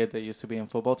 like a kid that used to be in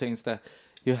football teams, that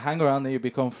you hang around and you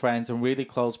become friends and really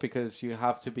close because you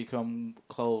have to become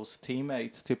close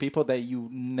teammates to people that you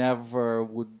never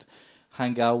would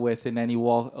hang out with in any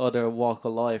other walk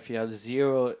of life. You have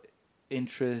zero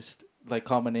interest, like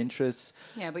common interests.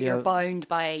 Yeah, but You you're have- bound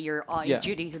by your Yeah.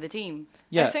 duty to the team.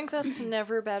 Yeah, I think that's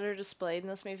never better displayed in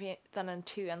this movie than in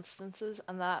two instances,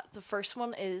 and that the first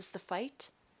one is the fight,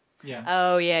 yeah.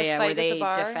 Oh yeah, The yeah, fight where at the they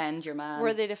bar, defend your man.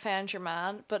 where they defend your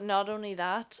man. But not only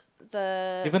that,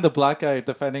 the Even the black guy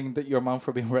defending your mom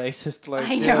for being racist, like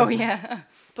I know, yeah.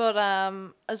 but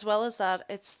as well as that,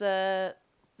 it's the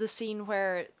scene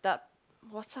where that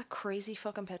what's that crazy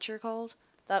fucking picture called?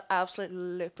 That absolute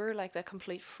looper, like that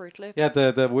complete Fruit Loop. Yeah,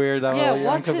 the weird Alan Yeah,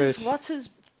 Yankovic.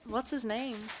 what's his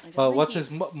name? I don't Well, think what's his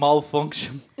he's-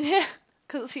 malfunction? Yeah,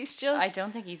 because he's just. I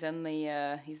don't think he's in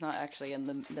the. He's not actually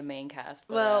in the main cast.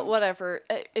 But, Well, whatever.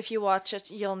 If you watch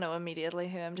it, you'll know immediately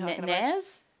who I'm talking about.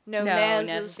 Nez? No, No, Nez,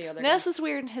 Nez is is the other Nez guy. is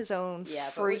weird in his own Yeah,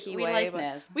 but we- freaky we way. like but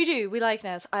Nez. We do. We like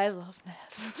Nez. I love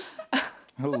Nez.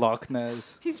 Loch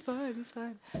Ness. He's fine. He's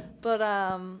fine. But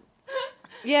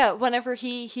yeah. Whenever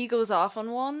he goes off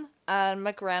on one, and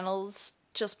McReynolds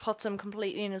just puts him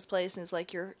completely in his place, and is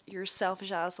like, "You're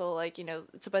selfish asshole. Like, you know,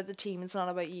 it's about the team. It's not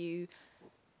about you."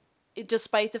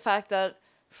 Despite the fact that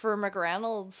for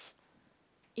McReynolds,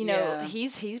 you know, Yeah.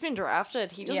 he's been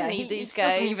drafted. He doesn't Yeah, need these he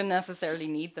guys. doesn't even necessarily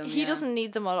need them. He yeah. doesn't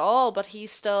need them at all, but he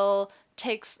still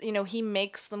takes, you know, he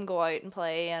makes them go out and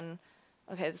play. And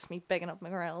okay, this is me bigging up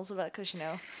McReynolds a bit because, you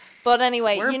know, but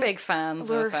anyway, We're you know, big fans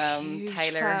we're of huge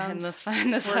Tyler in fans. this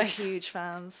we're house. huge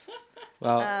fans.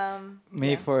 Well,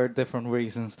 me yeah. for different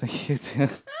reasons than you two.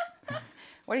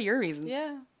 What are your reasons?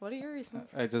 Yeah, what are your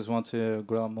reasons? I just want to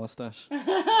grow a mustache.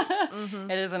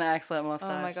 It is an excellent mustache.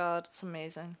 Oh my god, it's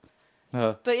amazing.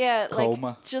 Uh, But yeah, Coma.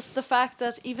 like just the fact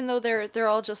that even though they're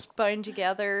all just bound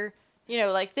together, you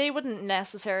know, like they wouldn't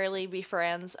necessarily be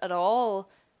friends at all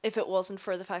if it wasn't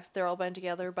for the fact that they're all bound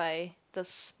together by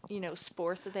this, you know,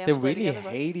 sport that they have they to play really together.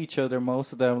 by. hate each other,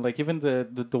 most of them. Like even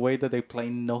the way that they play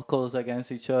knuckles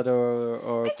against each other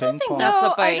or ping pong. That's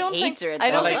No, about I don't think- hatred. I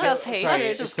though. don't think That's- that's hatred.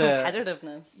 That's just It's,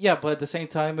 competitiveness. Yeah, but at the same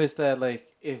time, is that like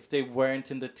if they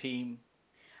weren't in the team,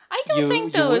 I don't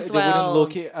think though as they well.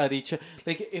 wouldn't look at each other.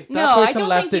 Like if that No, I person don't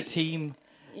left the think team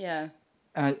Yeah,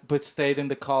 but stayed in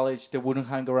the college, they wouldn't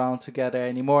hang around together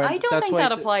anymore. I And don't that's think why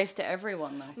that applies to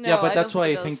everyone though. No, yeah, but I that's don't why I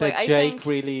it think does. that Like, I Jake think-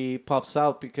 really pops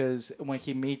out, because when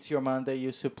he meets your man that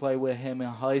used to play with him in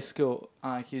high school,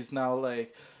 he's now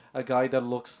like a guy that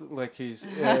looks like he's.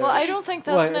 Well, I don't think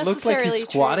that's it looks like necessarily he's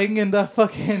squatting in that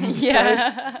fucking. place.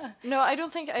 Yeah, No, I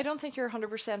don't think you're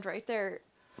 100% right there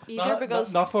either Not,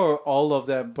 because not for all of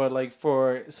them, but like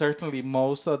for certainly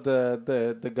most of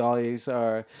the guys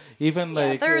are even yeah.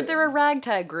 like They're a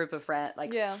ragtag group of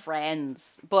Yeah.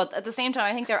 friends, but at the same time,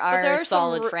 I think there but are, there are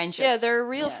solid some friendships. Yeah, there are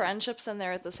real Yeah. friendships in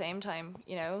there at the same time,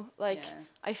 you know? Like Yeah.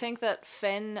 I think that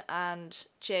Finn and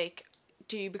Jake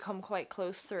do become quite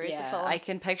close throughout the Yeah, film. I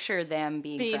can picture them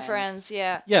being friends,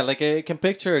 yeah. Yeah, like I can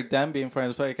picture them being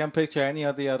friends, but I can't picture any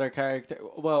of the other character.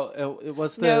 Well, it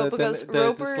was No, the, because the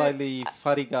Roper- slightly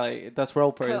fatty guy. That's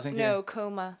Roper, isn't he? No,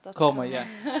 Coma. That's Coma, yeah.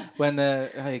 When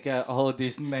I get all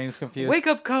these names confused. Wake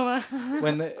up, Coma.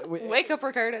 When Wake up,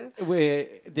 Ricardo.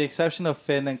 with the exception of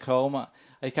Finn and Coma,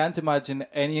 I can't imagine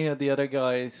any of the other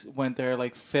guys when they're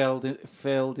like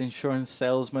failed insurance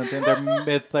salesmen in their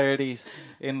mid-30s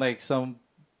in like some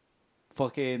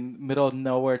fucking middle of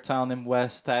nowhere town in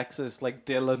West Texas, like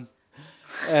Dylan.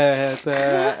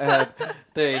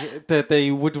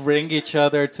 They would ring each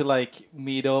other to like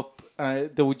meet up.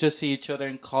 They would just see each other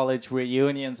in college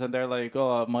reunions, and they're like,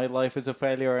 "Oh, my life is a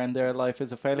failure, and their life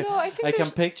is a failure." No, I think I can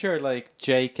there's- picture like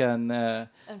Jake and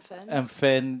And Finn.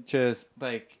 Finn just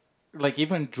like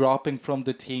even dropping from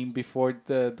the team before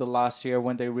the last year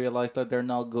when they realized that they're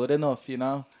not good enough, you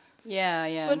know? Yeah,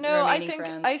 yeah. But no, I remaining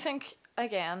friends. think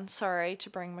again, sorry to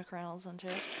bring McReynolds into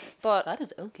it, but that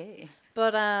is okay.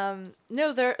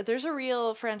 no, there's a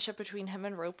real friendship between him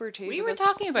and Roper too. We were because-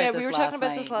 talking about yeah, this we were last talking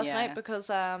about this night, last yeah. night because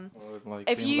Like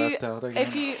if being you left out again.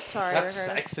 if you sorry That's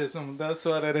Ricardo. sexism. That's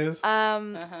what it is.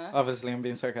 Uh-huh. Obviously, I'm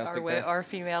being sarcastic. there. Our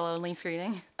female only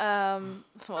screening.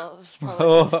 Well, it was probably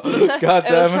Oh, God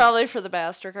it was damn it. probably for the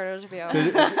best, Ricardo, to be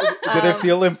honest. Did it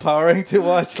feel empowering to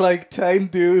watch like 10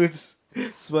 dudes,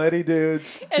 sweaty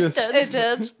dudes? Just,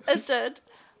 It did.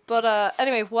 But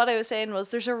anyway, what I was saying was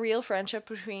there's a real friendship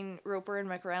between Roper and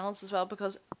McReynolds as well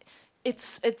because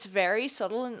it's very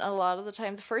subtle and a lot of the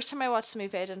time. The first time I watched the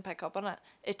movie, I didn't pick up on it.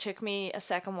 It took me a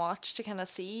second watch to kind of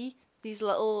see these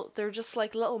little. They're just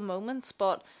like little moments,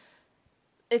 but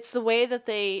it's the way that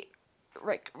they.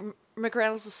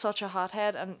 McReynolds is such a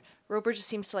hothead, and Roper just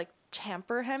seems to like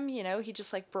temper him, you know, he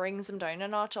just like brings him down a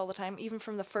notch all the time, even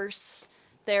from their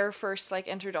first like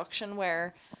introduction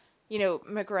where, you know,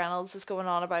 McReynolds is going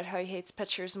on about how he hates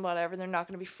pictures and whatever, and they're not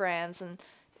going to be friends, and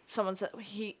someone said,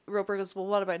 Roper goes, well,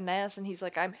 what about Nez? And he's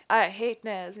like, I hate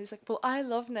Nez. And he's like, well, I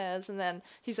love Nez. And then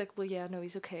he's like, well, yeah, no,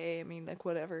 he's okay. I mean, like,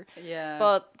 whatever. Yeah.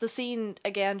 But the scene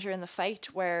again during the fight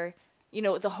where, you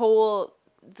know,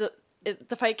 the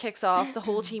fight kicks off, the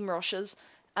whole team rushes,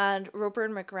 and Roper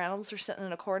and McReynolds are sitting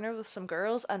in a corner with some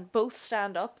girls, and both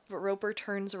stand up, but Roper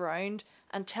turns around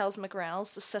and tells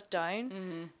McReynolds to sit down.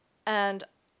 Mm-hmm. And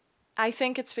I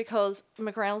think it's because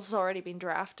McReynolds has already been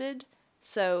drafted,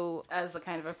 so as a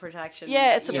kind of a protection.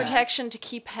 Yeah, it's a protection to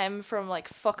keep him from like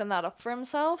fucking that up for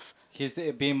himself. He's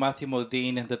being Matthew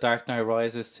Modine in The Dark Knight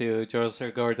Rises to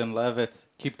Joseph Gordon-Levitt.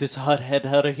 Keep this hothead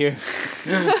out of here.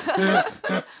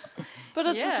 But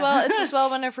it's as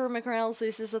well whenever McReynolds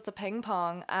loses at the ping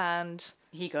pong and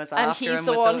he goes after him, and he's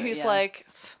the one who's like,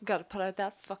 gotta put out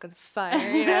that fucking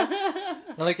fire, you know.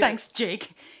 Like, thanks,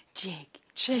 Jake.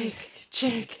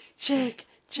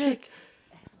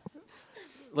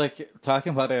 Like,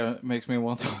 talking about it makes me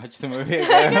want to watch the movie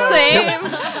again. Same.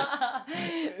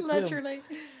 Literally.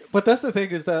 But that's the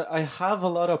thing, is that I have a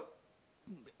lot of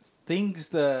things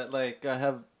that, like, I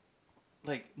have,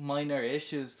 like, minor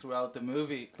issues throughout the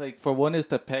movie. Like, for one is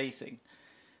the pacing.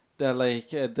 That, like,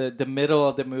 the middle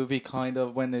of the movie kind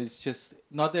of, when it's just,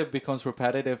 not that it becomes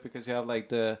repetitive, because you have, like,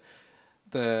 the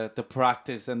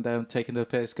practice and then taking the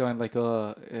pace, going like,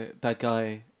 that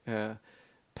guy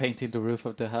painting the roof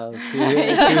of the house, he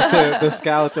was the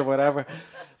scout or whatever.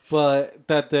 But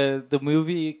that the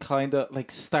movie kind of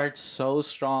like starts so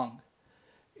strong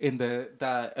in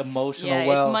that emotional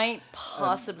well. It might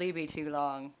possibly be too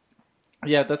long.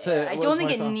 Yeah, that's it. I don't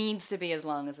think it needs to be as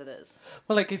long as it is.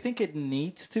 Well, like, I think it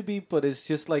needs to be, but it's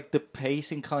just like the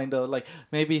pacing kind of like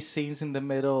maybe scenes in the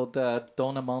middle that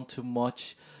don't amount to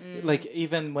much. Like,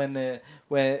 even when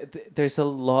there's a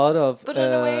lot of. But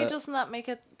in a way, doesn't that make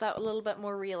it that a little bit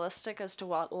more realistic as to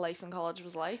what life in college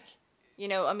was like? You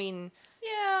know, I mean.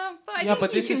 Yeah, but I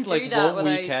think this you can is like do that what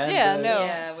without, we can.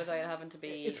 Yeah, without having to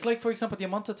be. It's like, for example, the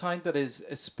amount of time that is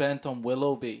spent on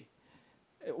Willoughby,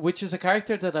 which is a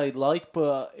character that I like,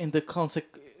 but in the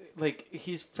like,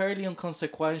 he's fairly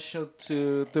inconsequential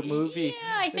to the movie.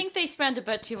 Yeah, I think they spend a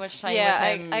bit too much time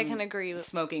with him. I can agree with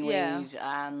smoking weed,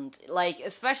 and like,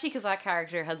 especially because that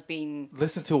character has been.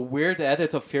 Listen to a weird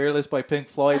edit of "Fearless" by Pink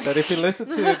Floyd. That if you listen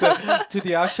to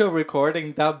the actual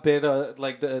recording, that bit of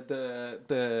like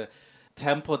the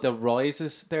tempo that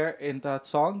rises there in that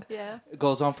song, it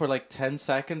goes on for like 10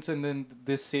 seconds, and then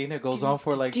this scene it goes on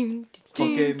for like fucking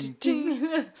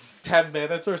 10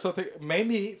 minutes or something. Made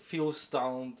me feel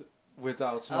stoned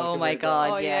without smoking. Oh my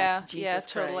god, yes. Jesus Christ.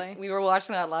 Totally. We were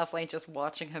watching that last night, just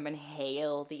watching him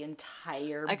inhale the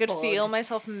entire I could bud. feel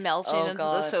myself melting into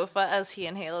the sofa as he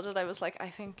inhaled it. I was like, I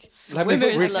think let me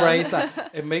rephrase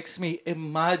that. It makes me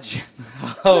imagine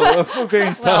how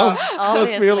being stoned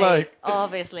does feel like.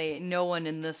 Obviously, no one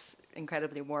in this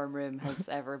incredibly warm room has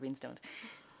ever been stoned.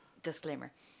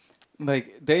 Disclaimer.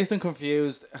 Like, Dazed and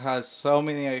Confused has so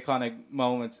many iconic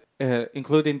moments,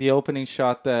 including the opening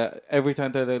shot that every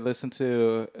time that I listen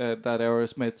to that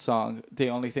Aerosmith song, the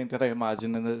only thing that I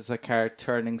imagine is a car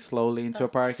turning slowly into a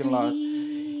parking lot.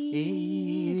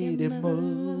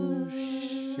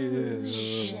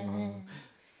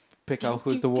 Pick out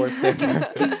who's the worst singer.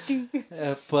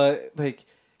 But, like,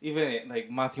 even like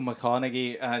Matthew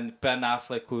McConaughey and Ben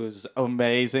Affleck, who's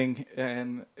amazing,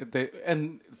 and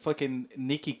fucking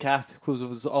Nicky Kath, who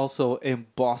was also in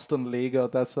Boston Legal.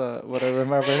 That's what I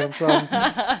remember him from.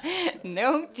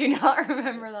 No, do not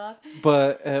remember that.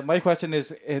 But my question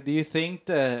is, do you think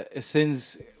that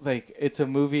since like it's a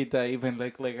movie that even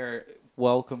like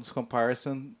welcomes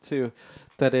comparison to,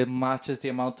 that it matches the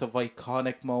amount of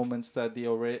iconic moments that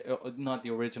not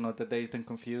the original, the Dazed and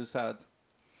Confused had?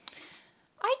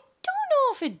 I don't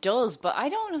know if it does, but I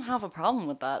don't have a problem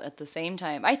with that at the same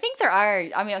time. I think there are.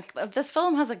 I mean, this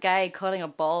film has a guy cutting a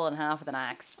ball in half with an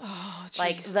axe. Oh, Jesus.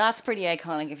 Like, that's pretty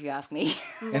iconic if you ask me.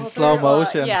 In slow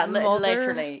motion. Yeah, Mother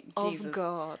literally. of Jesus.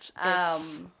 God. I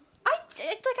don't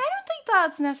think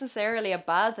that's necessarily a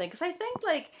bad thing, because I think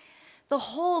like the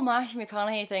whole Matthew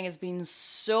McConaughey thing has been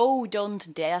so done to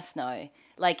death now.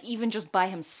 Like, even just by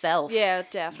himself. Yeah,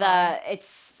 definitely. That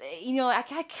it's, you know, I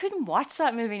couldn't watch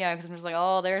that movie now because I'm just like,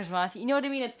 oh, there's Matthew. You know what I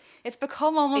mean? It's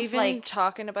become almost even like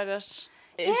talking about it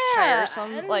is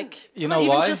tiresome. Like, you know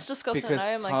even why? just discussing because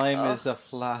it now, I'm time like, is a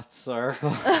flat circle.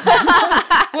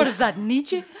 what is that,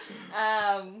 Nietzsche?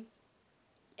 Yeah,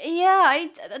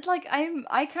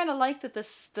 I kind of like that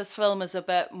this film is a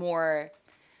bit more.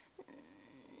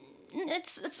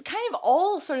 it's kind of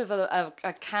all sort of a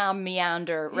calm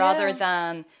meander rather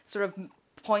than sort of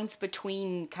points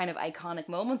between kind of iconic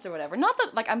moments or whatever. Not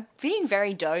that, like, I'm being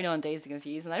very down on Dazed and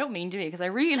Confused, and I don't mean to be, because I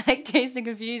really like Dazed and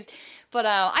Confused, but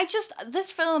this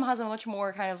film has a much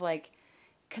more kind of like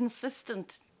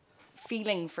consistent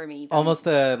feeling for me. Almost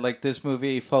like this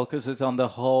movie focuses on the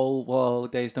whole, while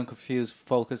Dazed and Confused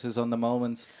focuses on the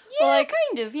moments. Yeah, well,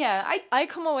 kind of, yeah. I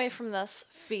come away from this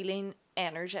feeling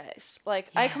energized. Like,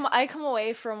 I come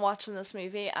away from watching this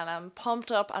movie and I'm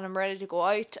pumped up and I'm ready to go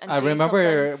out and I do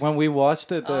remember something. when we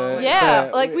watched it.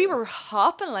 Like we were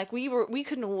hopping, like we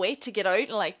couldn't wait to get out,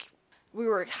 and like we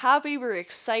were happy, we were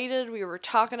excited, we were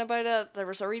talking about it. There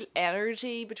was a real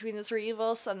energy between the three of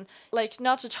us, and like,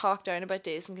 not to talk down about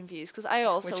Dazed and Confused, because I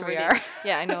also Which really we are.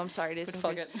 Yeah, I know, I'm sorry, Dazed and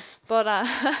Fuck Confused. it. But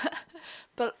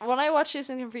but when I watch Dazed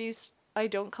and Confused, I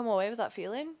don't come away with that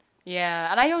feeling. Yeah,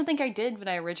 and I don't think I did when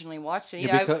I originally watched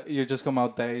it. You just come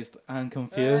out dazed and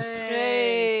confused.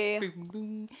 Hey. Boom,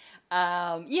 boom.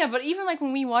 Yeah, but even like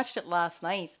when we watched it last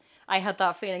night, I had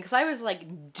that feeling, because I was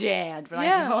like dead when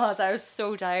I was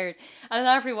so tired. And then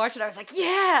after we watched it, I was like,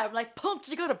 yeah, I'm like pumped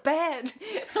to go to bed.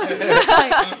 I was just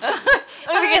like,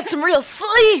 I'm gonna get some real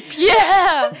sleep.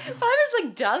 Yeah. But I was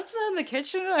like dancing in the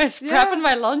kitchen. I was prepping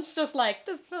my lunch, just like,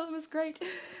 this film is great.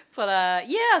 But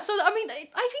yeah, so I mean, I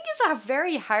think it's a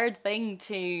very hard thing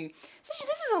to. This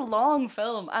is a long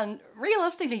film, and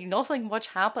realistically, nothing much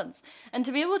happens. And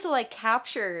to be able to like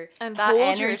capture and that hold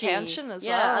energy, your attention as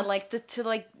well, yeah, and like to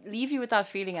like leave you with that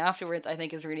feeling afterwards, I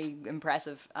think is really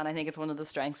impressive, and I think it's one of the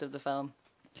strengths of the film.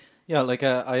 Yeah, like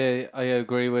I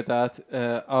agree with that.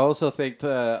 I also think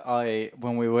that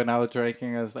when we went out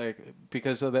drinking, I was like,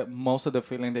 because of most of the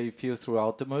feeling that you feel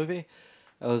throughout the movie,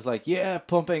 I was like, yeah,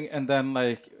 pumping, and then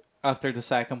like after the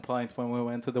second point when we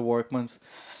went to the Workman's,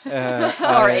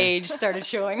 our age started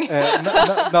showing.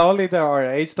 Not only that our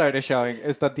age started showing,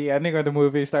 is that the ending of the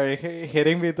movie started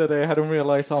hitting me that I hadn't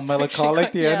realized how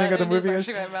melancholic the ending of the movie is.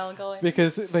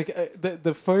 Because like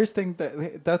the first thing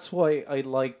that's why I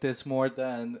like this more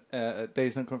than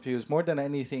Dazed and Confused, more than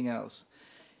anything else,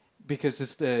 because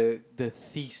it's the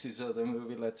thesis of the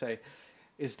movie. Let's say,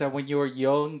 is that when you're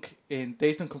young in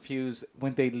Dazed and Confused,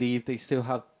 when they leave, they still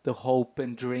have the hope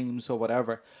and dreams or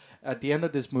whatever. At the end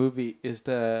of this movie is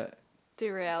the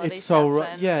reality. It's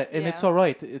it's all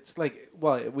right. It's like,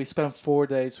 well, we spent 4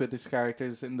 days with these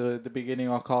characters in the beginning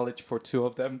of college. For two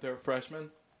of them, they're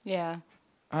freshmen. Yeah.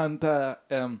 And dude,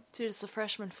 it's a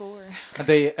freshman 4. and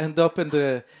they end up in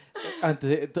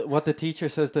what the teacher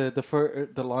says,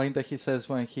 the line that he says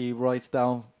when he writes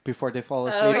down before they fall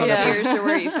asleep. Tears are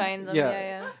where you find them.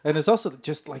 Yeah. And it's also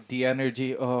just like the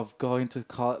energy of going to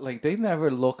college. Like, they never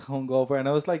look hungover. And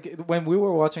I was like, when we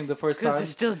were watching the first time, because they're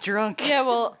still drunk. Yeah,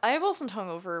 well, I wasn't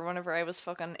hungover whenever I was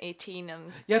fucking 18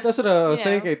 and. Yeah, that's what I was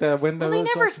thinking. That when they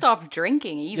never stop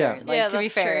drinking either. Yeah. To be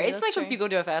fair, true, it's like if you go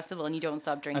to a festival and you don't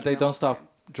stop drinking. And they don't stop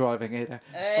driving either.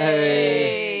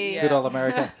 Hey. Good old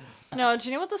America. No, do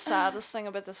you know what the saddest thing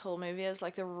about this whole movie is?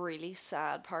 Like, the really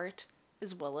sad part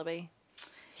is Willoughby.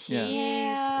 He's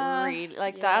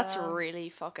really that's really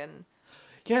fucking.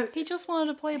 Yeah, he just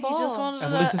wanted to play ball. He just wanted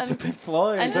and listen to Pink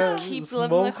Floyd and just keep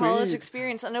living the college weed.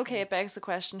 experience. And okay, it begs the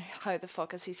question: how the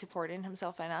fuck is he supporting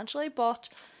himself financially? But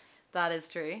that is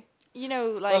true. You know,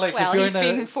 like, he's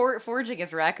been forging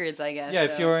his records, I guess. Yeah,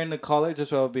 if you're in the college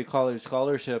as well, it'd be college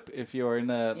scholarship. If you're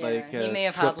in a he may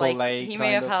have had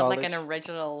like an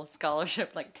original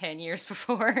scholarship like 10 years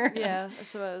before. Yeah, I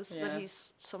suppose. But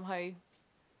he's somehow.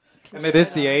 And it is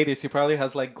the 80s. He probably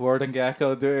has like Gordon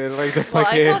Gekko doing like the well,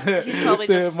 fucking. I thought he's probably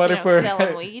just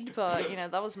selling weed, but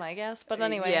that was my guess. But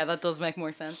anyway, yeah, that does make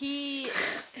more sense. He's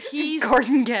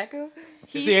Gordon Gekko.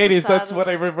 He's the 80s. That's what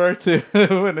I revert to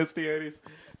when it's the 80s.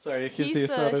 Sorry,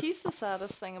 he's the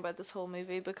saddest thing about this whole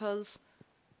movie because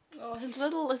his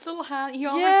little hand. He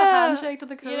offers the handshake to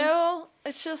the coach. You know,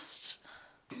 it's just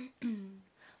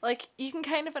like you can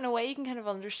kind of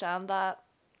understand that.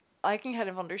 I can kind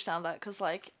of understand that because,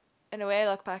 like, in a way, I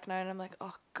look back now and I'm like,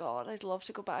 oh god, I'd love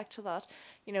to go back to that.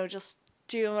 You know, just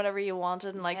doing whatever you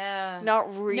wanted and like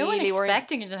not really no one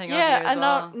expecting anything. Yeah, and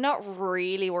not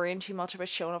really worrying too much about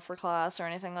showing up for class or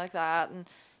anything like that, and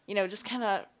you know, just kind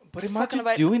of. But imagine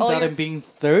doing that and being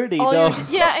 30, though.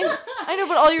 I know,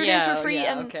 but all your days were free,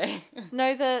 and okay.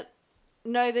 now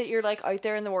that you're like out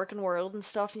there in the working world and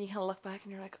stuff, and you kind of look back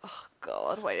and you're like, oh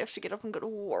god, why do I have to get up and go to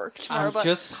work tomorrow? I'm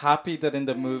just happy that in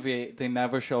the movie they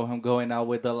never show him going out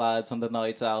with the lads on the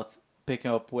nights out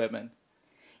picking up women.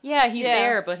 Yeah, he's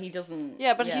there, but he doesn't.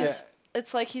 Yeah, but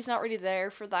it's like he's not really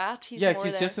there for that. He's Yeah, more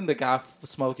he's there. just in the gaff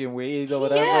smoking weed or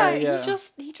whatever. Yeah, Yeah,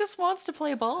 he just wants to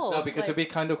play ball. No, because Like, it'd be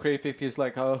kind of creepy if he's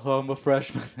like, oh, I'm a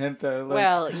freshman. And like,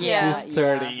 well, yeah, he's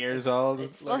 30 yeah. years It's- old.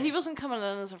 it's- Well, he wasn't coming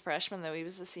in as a freshman though. He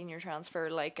was a senior transfer.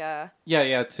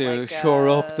 Yeah, to like, shore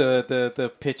up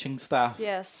the pitching staff.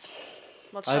 Yes.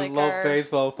 Much I like love our...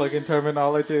 baseball fucking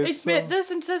terminology. It's so-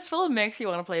 this film makes you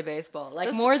want to play baseball, like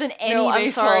This- more than any No, I'm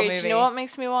baseball sorry. movie. Do you know what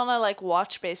makes me want to like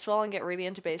watch baseball and get really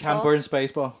into baseball? Cam Burns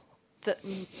baseball.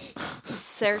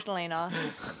 Certainly not.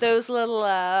 Those little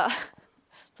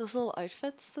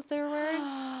outfits that they were wearing.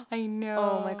 I know.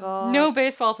 Oh my God. No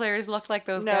baseball players look like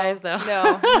those No, guys, though.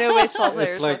 no baseball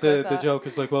players. It's like look the that. joke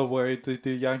is like, well, why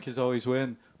the Yankees always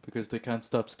win? Because they can't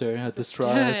stop staring at the Yes,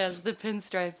 stripes. the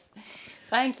pinstripes.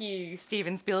 Thank you,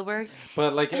 Steven Spielberg.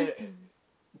 But like,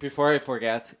 before I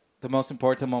forget, the most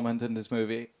important moment in this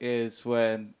movie is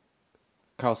when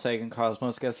Carl Sagan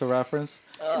Cosmos gets a reference.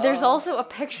 There's also a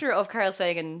picture of Carl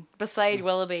Sagan beside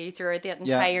Willoughby throughout the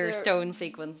entire There- stone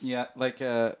sequence. Yeah, like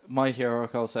my hero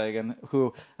Carl Sagan,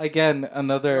 who again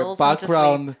another Lulls him to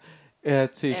background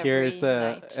to hear is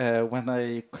Every the when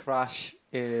I crash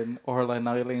in Orla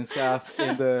Eileen's gaff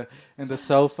in the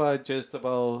sofa just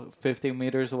about 15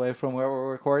 meters away from where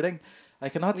we're recording. I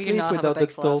cannot We do sleep not have a without the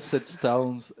big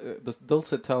flat.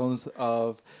 dulcet tones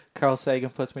of Carl Sagan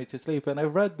puts me to sleep. And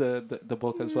I've read the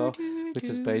book as well, which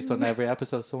is based on every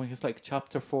episode. So when he's like,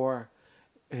 chapter 4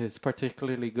 is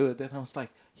particularly good, and I was like,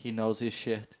 he knows his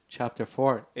shit. Chapter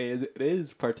 4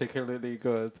 is particularly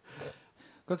good.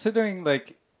 Considering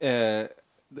like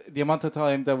the amount of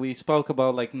time that we spoke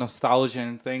about like nostalgia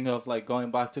and thing of like going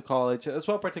back to college as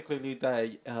well, particularly that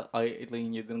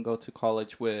Eileen, you didn't go to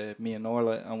college with me and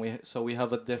Orla, and we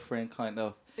have a different kind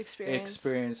of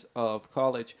experience of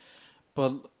college.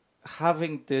 But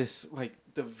having this like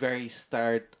the very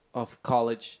start of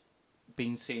college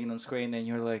being seen on screen, and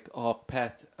you're like, oh,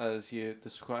 Pet, as you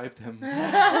described him.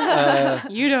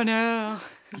 You don't know.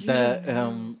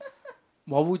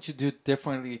 What would you do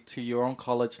differently to your own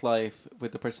college life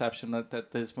with the perception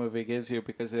that this movie gives you?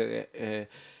 Because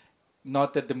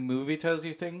not that the movie tells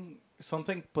you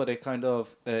something, but it kind of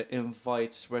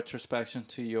invites retrospection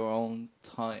to your own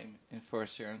time in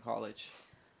first year in college.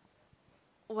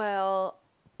 Well,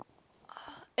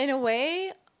 in a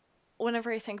way,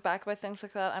 whenever I think back about things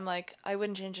like that, I'm like, I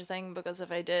wouldn't change a thing, because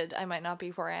if I did, I might not be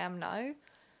where I am now.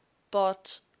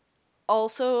 But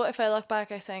also, if I look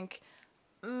back, I think,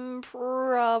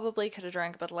 probably could have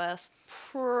drank a bit less.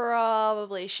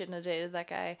 Probably shouldn't have dated that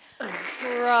guy.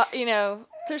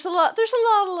 There's a lot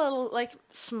of little like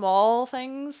small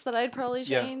things that I'd probably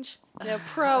Yeah. change.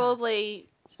 Probably.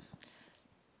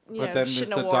 But then there's shouldn't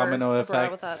the have wore domino a bra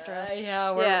effect. with that dress.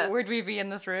 Yeah, where'd we be in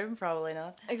this room? Probably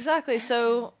not. Exactly.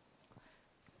 So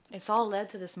It's all led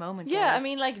to this moment. yeah, I guys.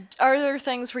 mean, like, are there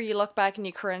things where you look back and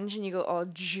you cringe and you go, "Oh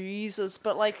Jesus"?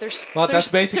 But like, Well, that's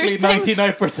basically there's things-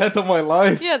 99% of my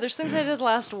life. Yeah, there's things I did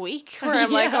last week where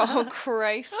I'm like, "Oh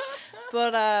Christ!"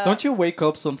 But Don't you wake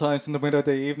up sometimes in the middle of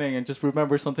the evening and just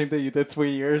remember something that you did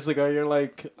 3 years ago? You're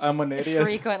like, I'm an idiot.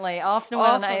 frequently, often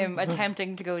when I'm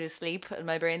attempting to go to sleep and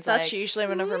my brain's that's like, usually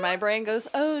whenever my brain goes,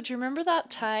 "Oh, do you remember that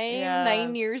time 9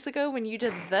 Yes. years ago when you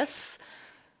did this?"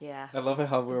 yeah. I love it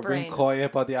how we're being Brains. coy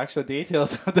about the actual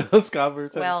details of those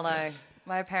conversations. Well, no,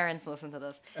 my parents listen to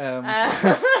this.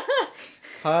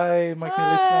 Hi, Mike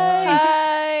listener.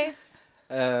 Hi.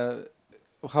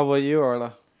 How about you,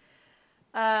 Orla?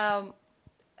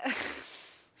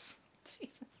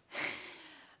 Jesus.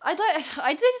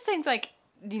 I did think like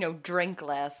drink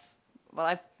less. Well,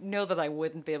 I know that I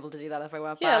wouldn't be able to do that if I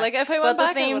went back. Yeah, like, if I but went back,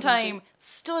 at the I same wouldn't time,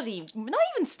 study. Not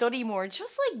even study more.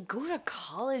 Just like go to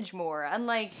college more and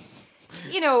like.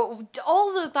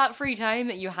 All of that free time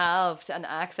that you have and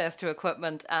access to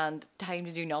equipment and time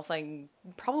to do nothing,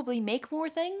 probably make more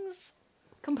things.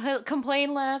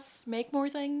 Complain less, make more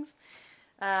things.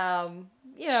 But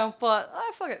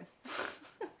fuck it.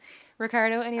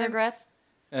 Ricardo, any regrets?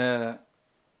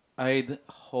 I'd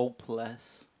hope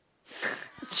less.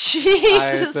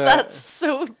 Jesus, I'd, that's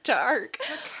so dark.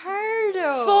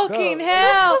 Ricardo! Fucking No.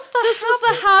 hell! This This was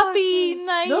the happy, podcast.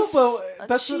 nice. No, but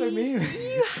that's what I jeez. mean.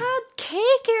 You had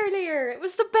cake earlier. It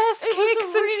was the best It cake was a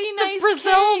since really the nice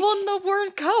Brazil cake. won the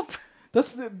World Cup.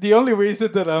 That's the only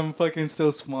reason that I'm fucking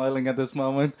still smiling at this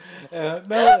moment.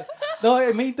 No,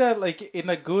 I mean that like in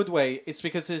a good way. It's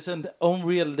because it's an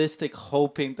unrealistic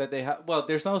hoping that they have. Well,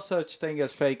 there's no such thing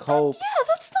as fake hope. Yeah,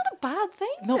 that's not a bad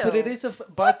thing. No, but though. it is a.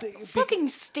 But Fucking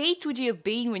state would you have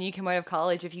been when you came out of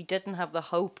college if you didn't have the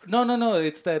hope? No.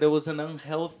 It's that it was an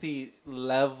unhealthy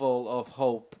level of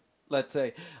hope. Let's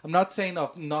say I'm not saying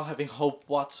of not having hope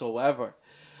whatsoever,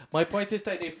 My point is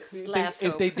that Less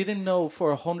if hope. they didn't know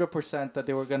for 100% that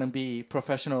they were going to be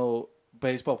professional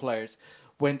baseball players,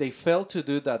 when they fail to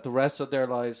do that, the rest of their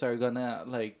lives are going to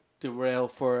like derail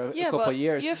for a couple but of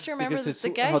years. you have to remember because that it's the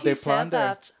guy how they who plan said there.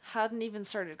 that hadn't even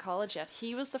started college yet.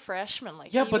 He was the freshman.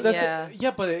 Like, Yeah, he but was- that's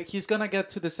Yeah. but he's gonna get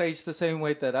to the stage the same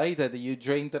way that I did. You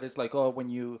dream that it's like, oh, when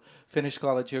you finish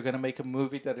college, you're gonna make a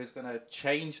movie that is gonna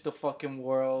change the fucking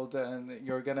world, and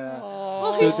you're gonna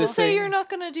well, do who's to this say thing. you're not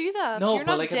going to do that? No, you're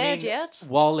but not like dead I mean, yet.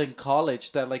 while in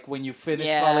college, that like when you finish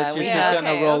Yeah, college, we you're had- just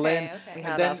gonna roll in, We and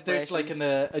had then there's like an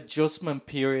aspirations. adjustment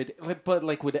period. But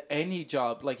like with any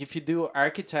job, like if you do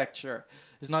architecture,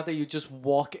 it's not that you just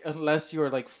walk unless you're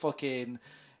like fucking,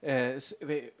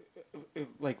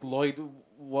 like Lloyd.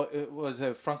 What was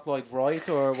it, Frank Lloyd Wright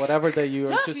or whatever? That you're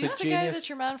just Who's a the guy genius. that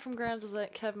your man from Grand is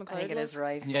like Kevin I McLeod? think it is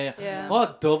right. Yeah. Yeah.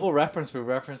 What double reference we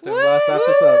referenced in the last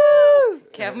episode.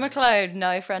 Kevin McLeod,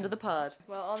 now friend of the pod.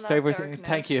 Well, on that Favorite dark thing. note,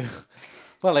 Thank you.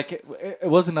 Well, like it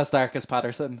wasn't as dark as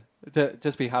Patterson.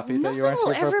 Just be happy that you Nothing weren't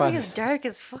will here for ever be as Patterson. dark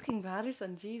as fucking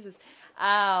Patterson. Jesus.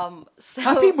 So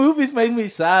Happy movies made me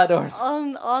sad. Or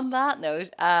on that note,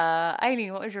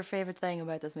 Eileen, what was your favorite thing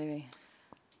about this movie?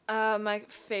 My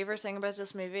favorite thing about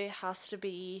this movie has to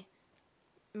be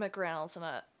McReynolds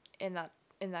in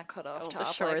that cut off Oh, the top.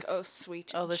 Like, shorts. oh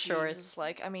sweet Oh, the Jesus. shorts.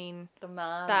 Like, I mean, The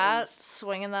man. that is-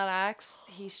 swinging that axe,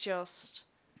 he's just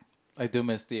I do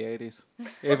miss the 80s,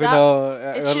 even That- though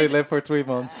I it only should- lived for 3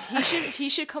 months. he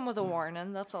should come with a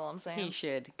warning. That's all I'm saying. He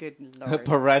should. Good lord.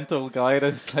 Parental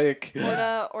guidance, like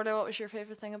Orda, what was your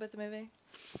favorite thing about the movie?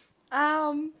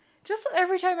 Just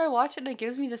every time I watch it, it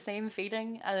gives me the same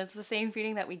feeling, and it's the same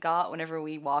feeling that we got whenever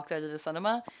we walked out of the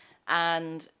cinema.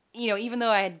 And you know, even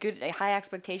though I had high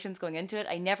expectations going into it,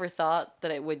 I never thought that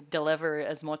it would deliver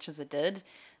as much as it did.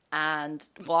 And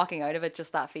walking out of it,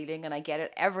 just that feeling, and I get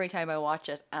it every time I watch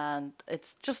it, and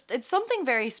it's something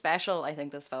very special. I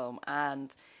think this film,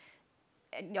 and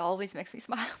it always makes me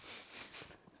smile.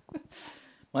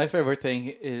 my favorite thing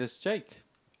is Jake.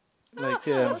 Like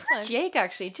That's nice. Jake,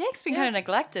 actually, Jake's been Yeah. kind of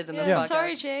neglected in this Yeah, podcast.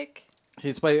 sorry, Jake.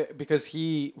 he's because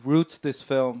he roots this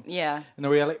film Yeah. in the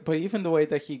reality, but even the way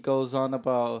that he goes on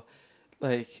about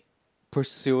like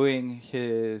pursuing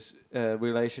his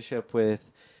relationship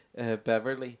with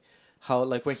Beverly, how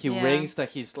like when he Yeah. rings that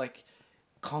he's like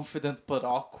confident but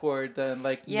awkward and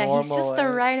like Yeah, normal. he's just the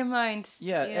and- right amount.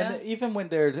 Yeah, and even when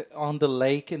they're on the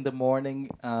lake in the morning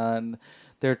and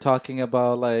they're talking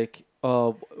about like,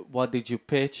 oh, what did you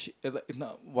pitch?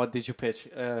 No, what did you pitch?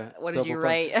 What did you double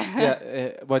write?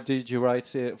 yeah, what did you write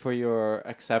for your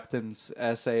acceptance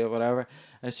essay or whatever?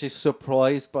 And she's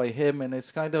surprised by him, and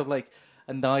it's kind of like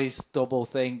a nice double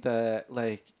thing that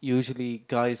like usually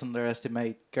guys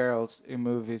underestimate girls in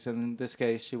movies, and in this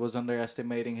case, she was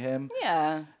underestimating him.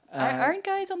 Yeah. Uh, Aren't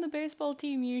guys on the baseball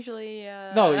team usually?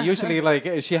 No, usually like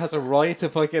she has a right to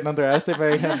fucking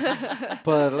underestimate him,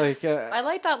 but like I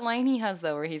like that line he has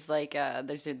though, where he's like,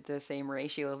 "There's the same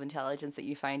ratio of intelligence that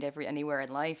you find anywhere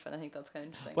in life," and I think that's kind of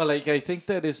interesting. well, like I think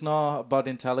that it's not about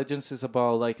intelligence; it's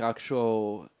about like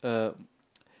actual.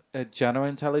 General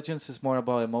intelligence is more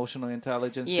about emotional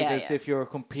intelligence, Yeah, because yeah. if you're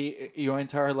your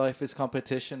entire life is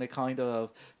competition, it kind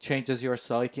of changes your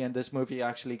psyche, and this movie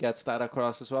actually gets that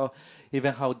across as well.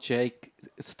 Even how Jake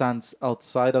stands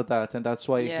outside of that, and that's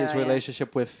why Yeah, his yeah.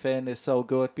 relationship with Finn is so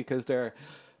good, because they're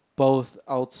both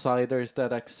outsiders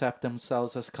that accept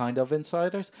themselves as kind of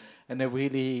insiders, and it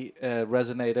really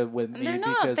resonated with And me they're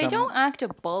not. because They don't act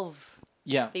above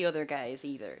yeah. the other guys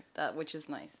either. Which is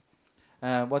nice.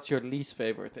 What's your least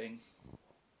favorite thing?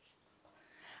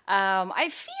 I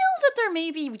feel that there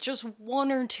may be just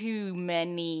one or two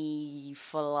many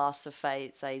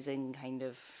philosophizing kind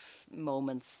of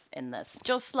moments in this.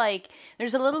 Just like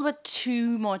there's a little bit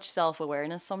too much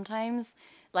self-awareness sometimes.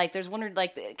 Like there's one or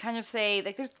like kind of say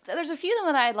like there's a few of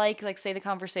them that I like say the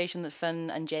conversation that Finn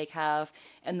and Jake have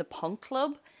in the punk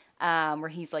club. Where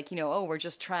he's like, oh, we're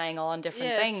just trying on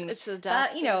different Yeah, things. it's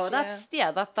that,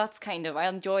 adaptive, that's kind of I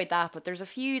enjoyed that. But there's a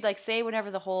few like say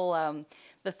whenever the whole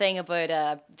the thing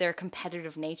about their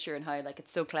competitive nature and how like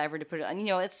it's so clever to put it, and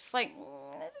it's just like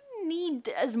I didn't need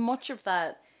as much of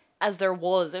that as there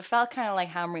was. It felt kind of like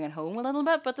hammering it home a little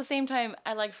bit, but at the same time,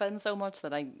 I like Finn so much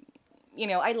that I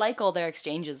like all their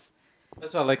exchanges.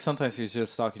 That's why, like, sometimes he's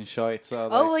just talking shite. So,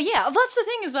 like, Oh well, yeah, that's the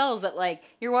thing as well is that like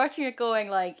you're watching it going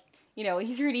like.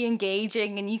 He's really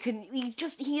engaging, and he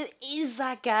is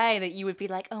that guy that you would be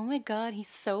like, oh my god, he's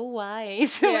so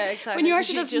wise. Yeah, exactly. When you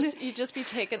 'cause actually you'd just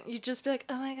be like,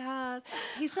 oh my god,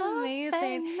 he's Oh,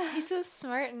 amazing. Ben. He's so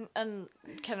smart and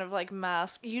kind of like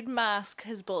you'd mask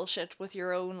his bullshit with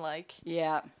your own like.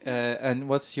 yeah. and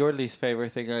what's your least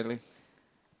favorite thing, Eileen?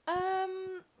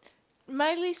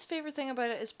 my least favorite thing about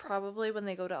it is probably when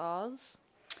they go to Oz.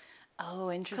 Oh,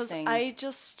 Because interesting. I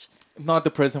just... Not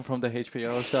the prison from the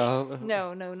HBO show.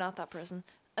 No, not that prison.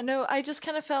 No, I just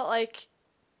kind of felt like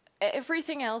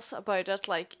everything else about it,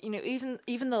 like, you know,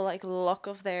 even the like look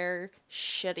of their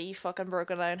shitty fucking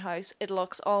broken down house, it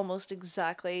looks almost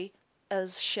exactly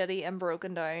as shitty and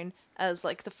broken down as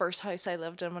like the first house I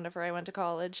lived in whenever I went to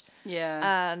college.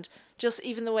 Yeah. And just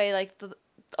even the way like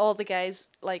all the guys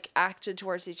like acted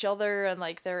towards each other and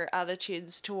like their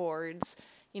attitudes towards,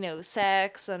 you know,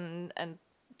 sex and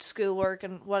schoolwork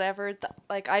and whatever.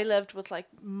 Like I lived with like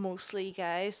mostly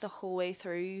guys the whole way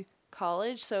through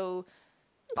college, so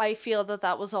I feel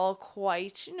that was all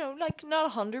quite, you know, like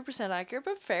not 100% accurate,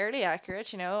 but fairly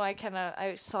accurate. You know,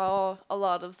 I saw a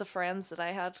lot of the friends that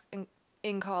I had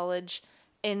in college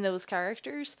in those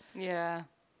characters. Yeah.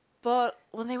 But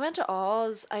when they went to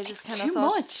Oz, I just kind of too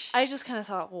thought, much. I just kind of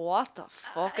thought, what the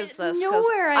fuck is this? 'Cause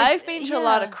nowhere I've been to a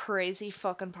lot yeah. of crazy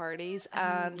fucking parties,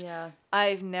 and Yeah.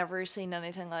 I've never seen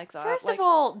anything like that. First Like, of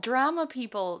all, drama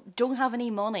people don't have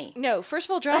any money. no. First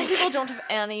of all, drama people don't have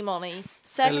any money. At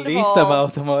Second least of all,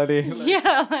 amount of money.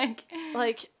 Yeah, like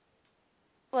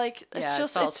it's Yeah, it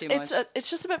just felt too much. it's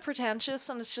just a bit pretentious,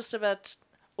 and it's just a bit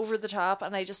over the top,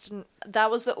 and I just didn't. That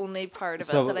was the only part of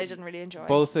So, it that I didn't really enjoy.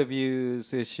 Both of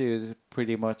you's issues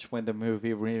pretty much when the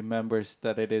movie remembers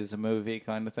that it is a movie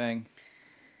kind of thing.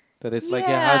 That it's like it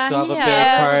has to have a bit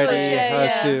Yeah, of party, yeah, it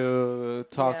has yeah. to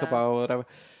talk Yeah. about whatever.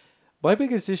 My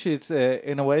biggest issue is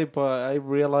in a way, but I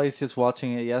realized just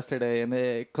watching it yesterday, and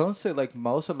it comes to like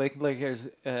most of like his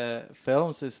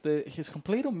films is his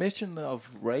complete omission of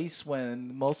race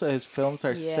when most of his films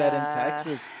are set in Yeah.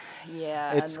 Texas.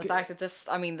 Yeah, It's and the fact that this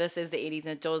is the 80s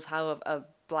and it does have a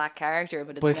black character,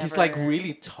 but it's But never, he's like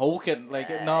really token, like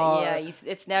no. yeah,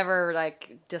 it's never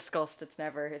like discussed. It's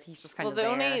never. He's just kind Well, of the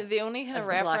only kind as of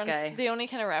the black reference, guy. the only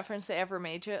kind of reference they ever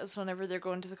made to it is whenever they're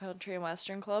going to the Country and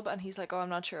Western Club, and he's like, "Oh, I'm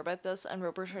not sure about this," and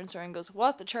Roper turns around and goes,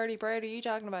 "What? The Charlie Brown are you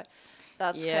talking about?"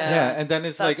 That's Yeah. kind Yeah, of and then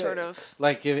it's that's like sort of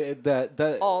like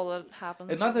that all that happens.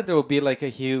 it's not that there will be like a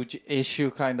huge issue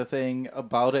kind of thing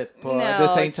about it, but at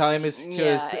the same time, it's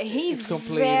just he's it's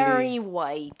completely very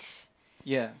white.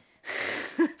 yeah.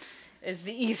 Is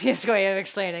the easiest way of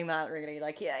explaining that, really.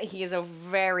 Like, yeah, he is a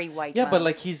very white Yeah, man. but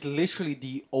like he's literally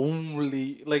the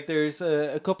only like. There's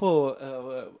a couple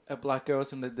black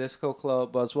girls in the disco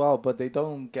club as well, but they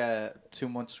don't get too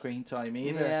much screen time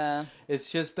either. Yeah.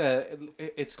 It's just that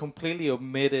it's completely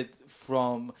omitted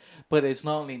from. But it's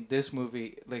not only in this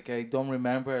movie. Like I don't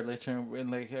remember literally in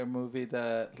like a movie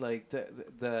that like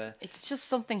the It's just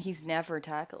something he's never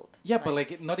tackled. yeah, but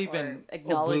like not even or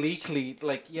acknowledged. obliquely,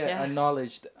 like Yeah.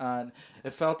 acknowledged, and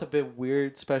it felt a bit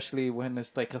weird, especially when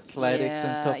it's like athletics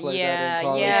and stuff like that yeah, in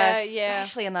college. Yeah.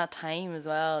 especially in that time as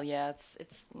well. Yeah,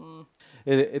 it's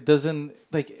It doesn't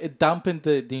like it dampened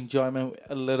the enjoyment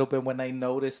a little bit when I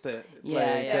noticed it. Yeah,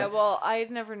 like, yeah. Well,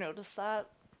 I'd never noticed that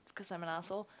because I'm an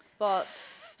asshole, but.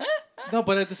 No,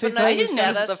 but at the same But no, I time, didn't said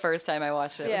notice it. the first time I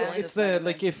watched it. Yeah. It was only it's the the second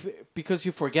like time. if because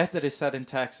you forget that it's set in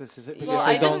Texas. Is it because Well,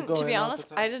 they I don't didn't. go To be in all honest,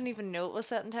 the time? I didn't even know it was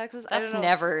set in Texas. I That's don't know.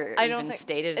 never I don't even think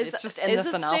stated. Is It's that- just in is the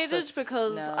it synopsis. stated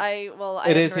because No. I It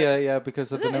hadn't is, read- yeah,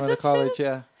 because of Is the it- name is of the it college, stated?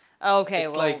 yeah. Okay, It's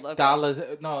well, like okay. Dallas.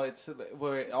 No, it's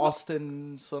where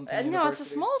Austin something. No, it's a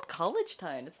University. small college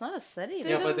town. It's not a city. They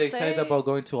Yeah, though. but didn't they said say- about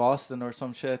going to Austin or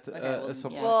some shit. well,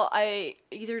 Some- yeah. Well, I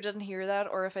either didn't hear that,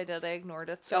 or if I did, I ignored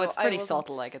it. So So it's I pretty wasn't-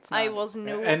 subtle. Like it's not. I was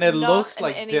no, and it not looks in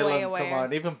like any way Dylan. aware. Come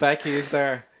on, even Becky is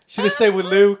there. Should have stayed with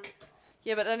Luke.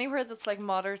 Yeah, but anywhere that's like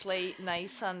moderately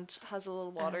nice and has a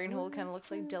little watering hole kind of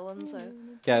looks like Dylan. So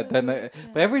Yeah, then.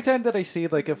 But every time that I see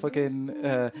like a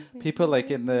fucking people like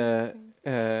in the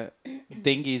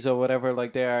dinghies or whatever,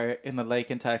 like they are in the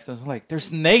lake in Texas, I'm like, there's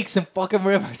snakes in fucking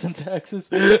rivers in Texas.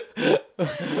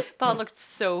 That looked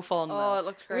so fun. oh, though. it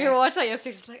looked great. We were watching that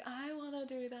yesterday, just like I want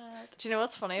to do that. Do you know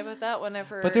what's funny about that?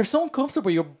 Whenever But they're so uncomfortable.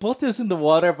 Your butt is in the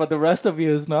water, but the rest of you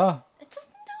is not. It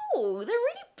doesn't. No, they're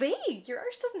really big. Your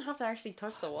arse doesn't have to actually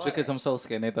touch the water. It's because I'm so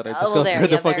skinny that I Oh, just well, go there, through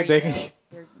the yeah, fucking there you dinghy.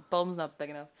 go. Your bum's not big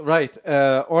enough. Right,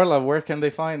 Orla, where can they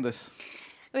find us?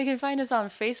 They can find us on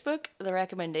Facebook, The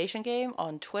Recommendation Game,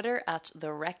 on Twitter at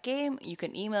The Rec Game. You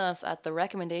can email us at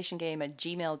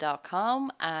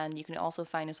therecommendationgame@gmail.com, and you can also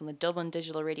find us on the Dublin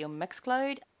Digital Radio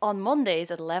Mixcloud on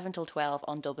Mondays at 11 till 12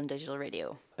 on Dublin Digital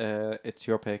Radio. It's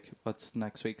your pick. What's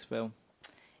next week's film?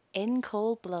 In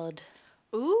Cold Blood.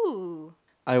 ooh,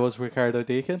 I was Ricardo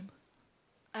Deacon.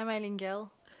 I'm Eileen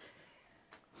Gill.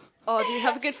 Oh, do you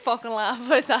have a good fucking laugh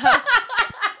about that?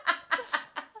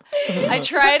 I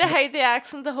try to hide the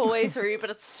accent the whole way through, but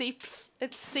it seeps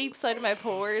out of my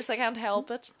pores. I can't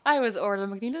help it. I was Orla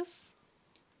McNeilis.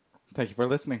 Thank you for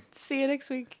listening. See you next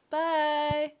week.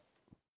 Bye.